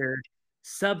pitcher,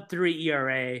 sub-3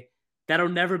 ERA. That'll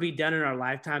never be done in our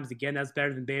lifetimes again. That's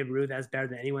better than Babe Ruth. That's better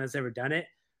than anyone that's ever done it.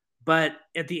 But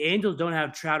if the Angels don't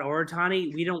have Trout or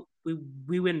Ohtani,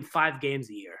 we win 5 games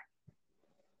a year.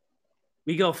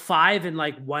 We go 5 and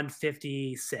like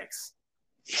 156.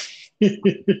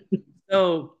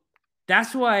 So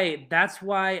That's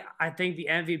why I think the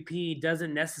MVP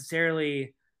doesn't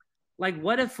necessarily like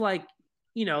what if like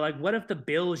like what if the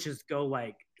Bills just go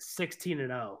like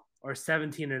 16-0 or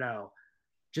 17-0,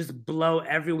 just blow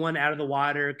everyone out of the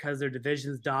water because their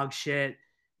division's dog shit.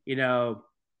 You know,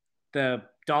 the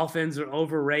Dolphins are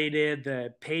overrated.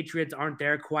 The Patriots aren't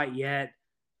there quite yet.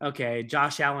 Okay,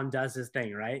 Josh Allen does his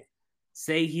thing, right?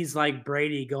 Say he's like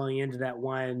Brady going into that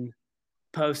one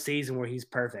postseason where he's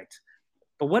perfect.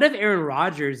 But what if Aaron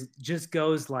Rodgers just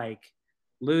goes like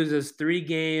loses 3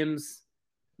 games,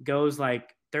 goes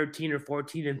like 13 or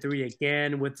 14-3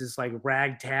 again with this like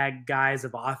ragtag guys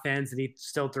of offense, and he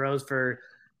still throws for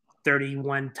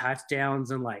 31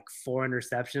 touchdowns and like 4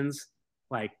 interceptions?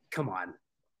 Like, come on.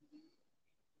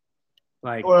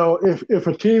 Like, Well, if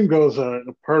a team goes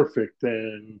perfect,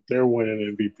 then they're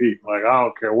winning MVP. Like I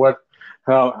don't care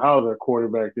how their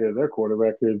quarterback did. Their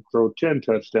quarterback did throw 10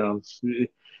 touchdowns.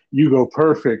 You go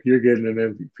perfect, you're getting an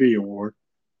MVP award.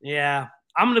 yeah,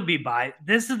 I'm gonna be biased.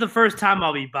 This is the first time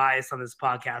I'll be biased on this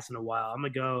podcast in a while. I'm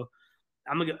gonna go.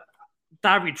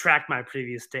 I retract my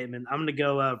previous statement. I'm gonna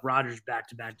go Rodgers back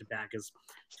to back to back because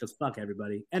fuck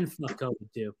everybody and fuck Kobe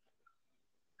too.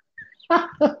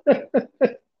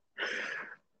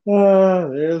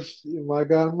 There's my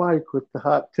guy Mike with the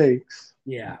hot takes.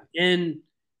 Yeah, and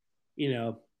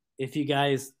if you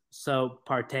guys so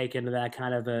partake into that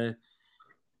kind of a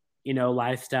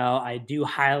lifestyle, I do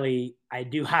highly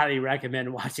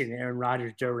recommend watching the Aaron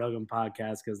Rodgers Joe Rogan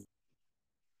podcast because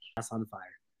that's on fire.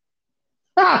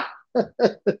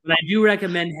 But I do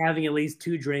recommend having at least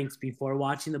 2 drinks before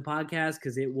watching the podcast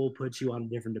because it will put you on a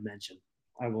different dimension.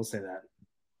 I will say that.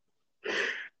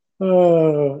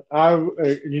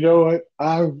 You know what?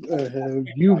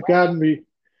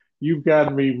 You've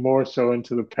gotten me more so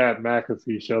into the Pat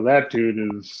McAfee show. That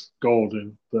dude is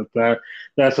golden, but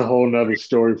that's a whole nother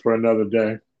story for another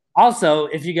day. Also,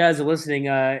 if you guys are listening,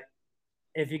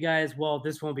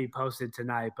 this won't be posted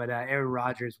tonight, but Aaron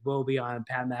Rodgers will be on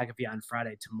Pat McAfee on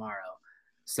Friday tomorrow.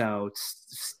 So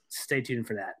stay tuned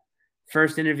for that.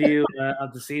 First interview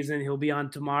of the season. He'll be on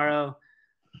tomorrow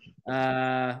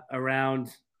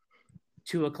around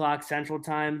 2:00 Central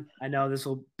Time. I know this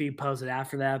will be posted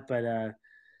after that, but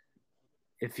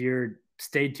if you're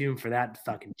stay tuned for that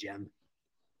fucking gem.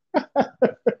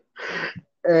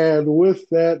 And with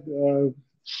that,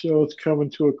 show's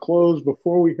coming to a close.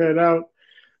 Before we head out,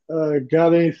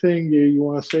 got anything you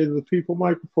want to say to the people,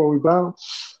 Mike, before we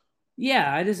bounce?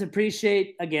 Yeah, I just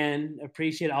appreciate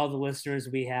all the listeners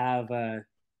we have.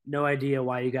 No idea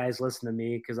why you guys listen to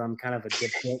me because I'm kind of a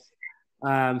dipshit.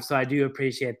 So I do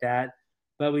appreciate that.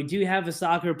 But we do have a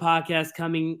soccer podcast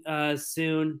coming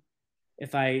soon.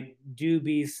 If I do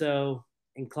be so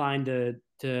inclined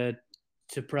to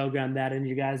program that in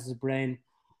your guys' brain.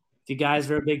 If you guys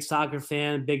are a big soccer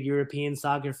fan, big European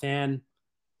soccer fan,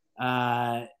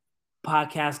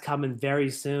 podcast coming very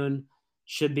soon.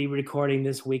 Should be recording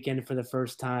this weekend for the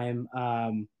first time.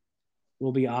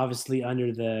 We'll be obviously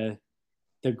under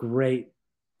the great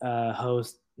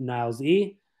host Niles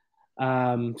E.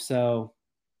 So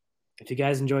if you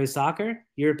guys enjoy soccer,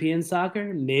 European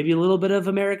soccer, maybe a little bit of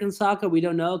American soccer, we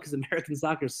don't know because American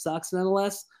soccer sucks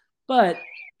nonetheless. But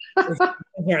if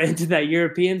you're into that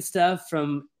European stuff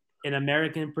from an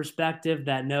American perspective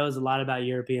that knows a lot about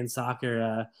European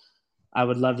soccer, I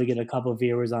would love to get a couple of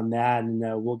viewers on that, and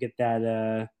we'll get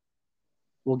that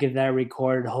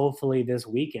recorded hopefully this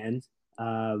weekend,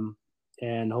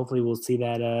 and hopefully we'll see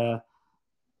that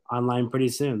online pretty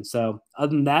soon. So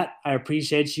other than that, I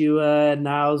appreciate you,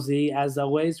 Niles Z, as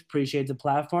always. Appreciate the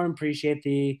platform. Appreciate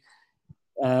the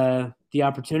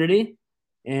opportunity.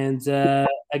 And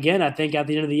again, I think at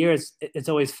the end of the year, it's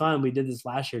always fun. We did this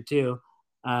last year too.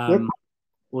 Yep.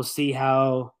 We'll see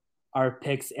how our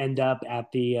picks end up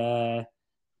at the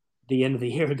end of the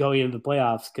year going into the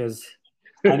playoffs because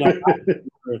I know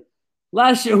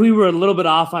last year we were a little bit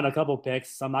off on a couple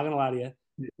picks, so I'm not gonna lie to you.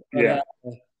 But, yeah.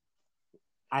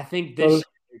 I think this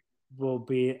year will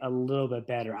be a little bit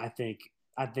better. I think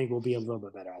we'll be a little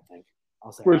bit better. I think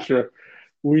I'll say for that. sure.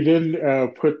 We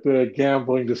didn't put the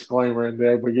gambling disclaimer in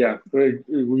there, but yeah,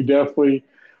 we definitely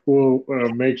will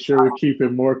make sure we keep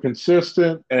it more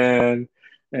consistent and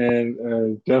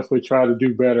definitely try to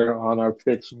do better on our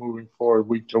picks moving forward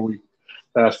week to week.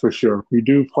 That's for sure. We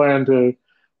do plan to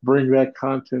bring that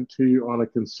content to you on a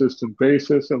consistent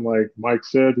basis, and like Mike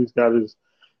said, he's got his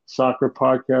soccer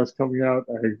podcast coming out.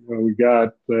 We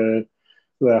got the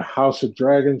House of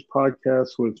Dragons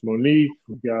podcast with Monique.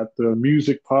 We got the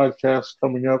music podcast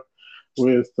coming up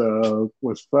with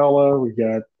Fella. We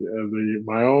got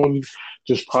my own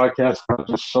just podcast,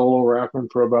 just solo rapping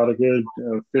for about a good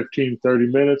 15, 30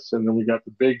 minutes. And then we got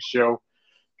the big show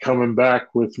coming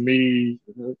back with me,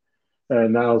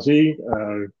 Now Z,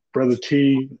 Brother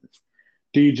T,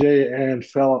 DJ, and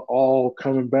Fella all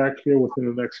coming back here within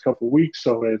the next couple of weeks.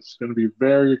 So it's going to be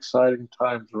very exciting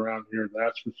times around here,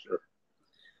 that's for sure.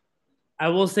 I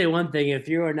will say one thing. If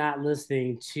you are not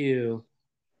listening to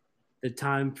the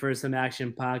Time for Some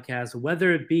Action podcast,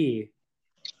 whether it be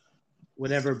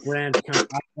whatever brand comes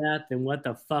out of that, then what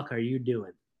the fuck are you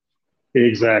doing?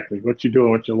 Exactly. What you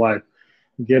doing with your life?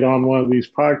 Get on one of these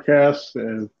podcasts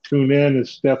and tune in.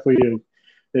 It's definitely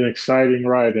an exciting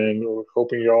ride, and we're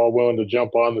hoping you're all willing to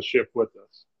jump on the ship with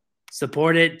us.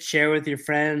 Support it. Share with your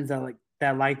friends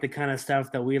that like the kind of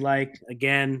stuff that we like.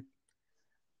 Again,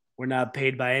 we're not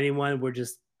paid by anyone. We're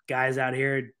just guys out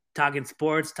here talking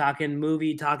sports, talking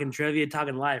movie, talking trivia,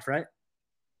 talking life, right?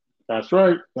 That's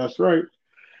right. That's right.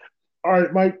 All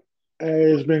right, Mike.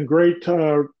 It's been great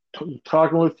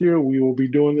talking with you. We will be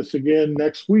doing this again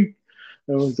next week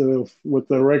with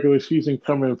the regular season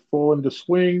coming full into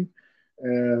swing.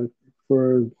 And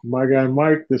for my guy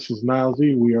Mike, this is Niles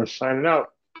Z. We are signing out.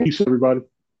 Peace, everybody.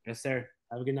 Yes, sir.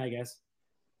 Have a good night, guys.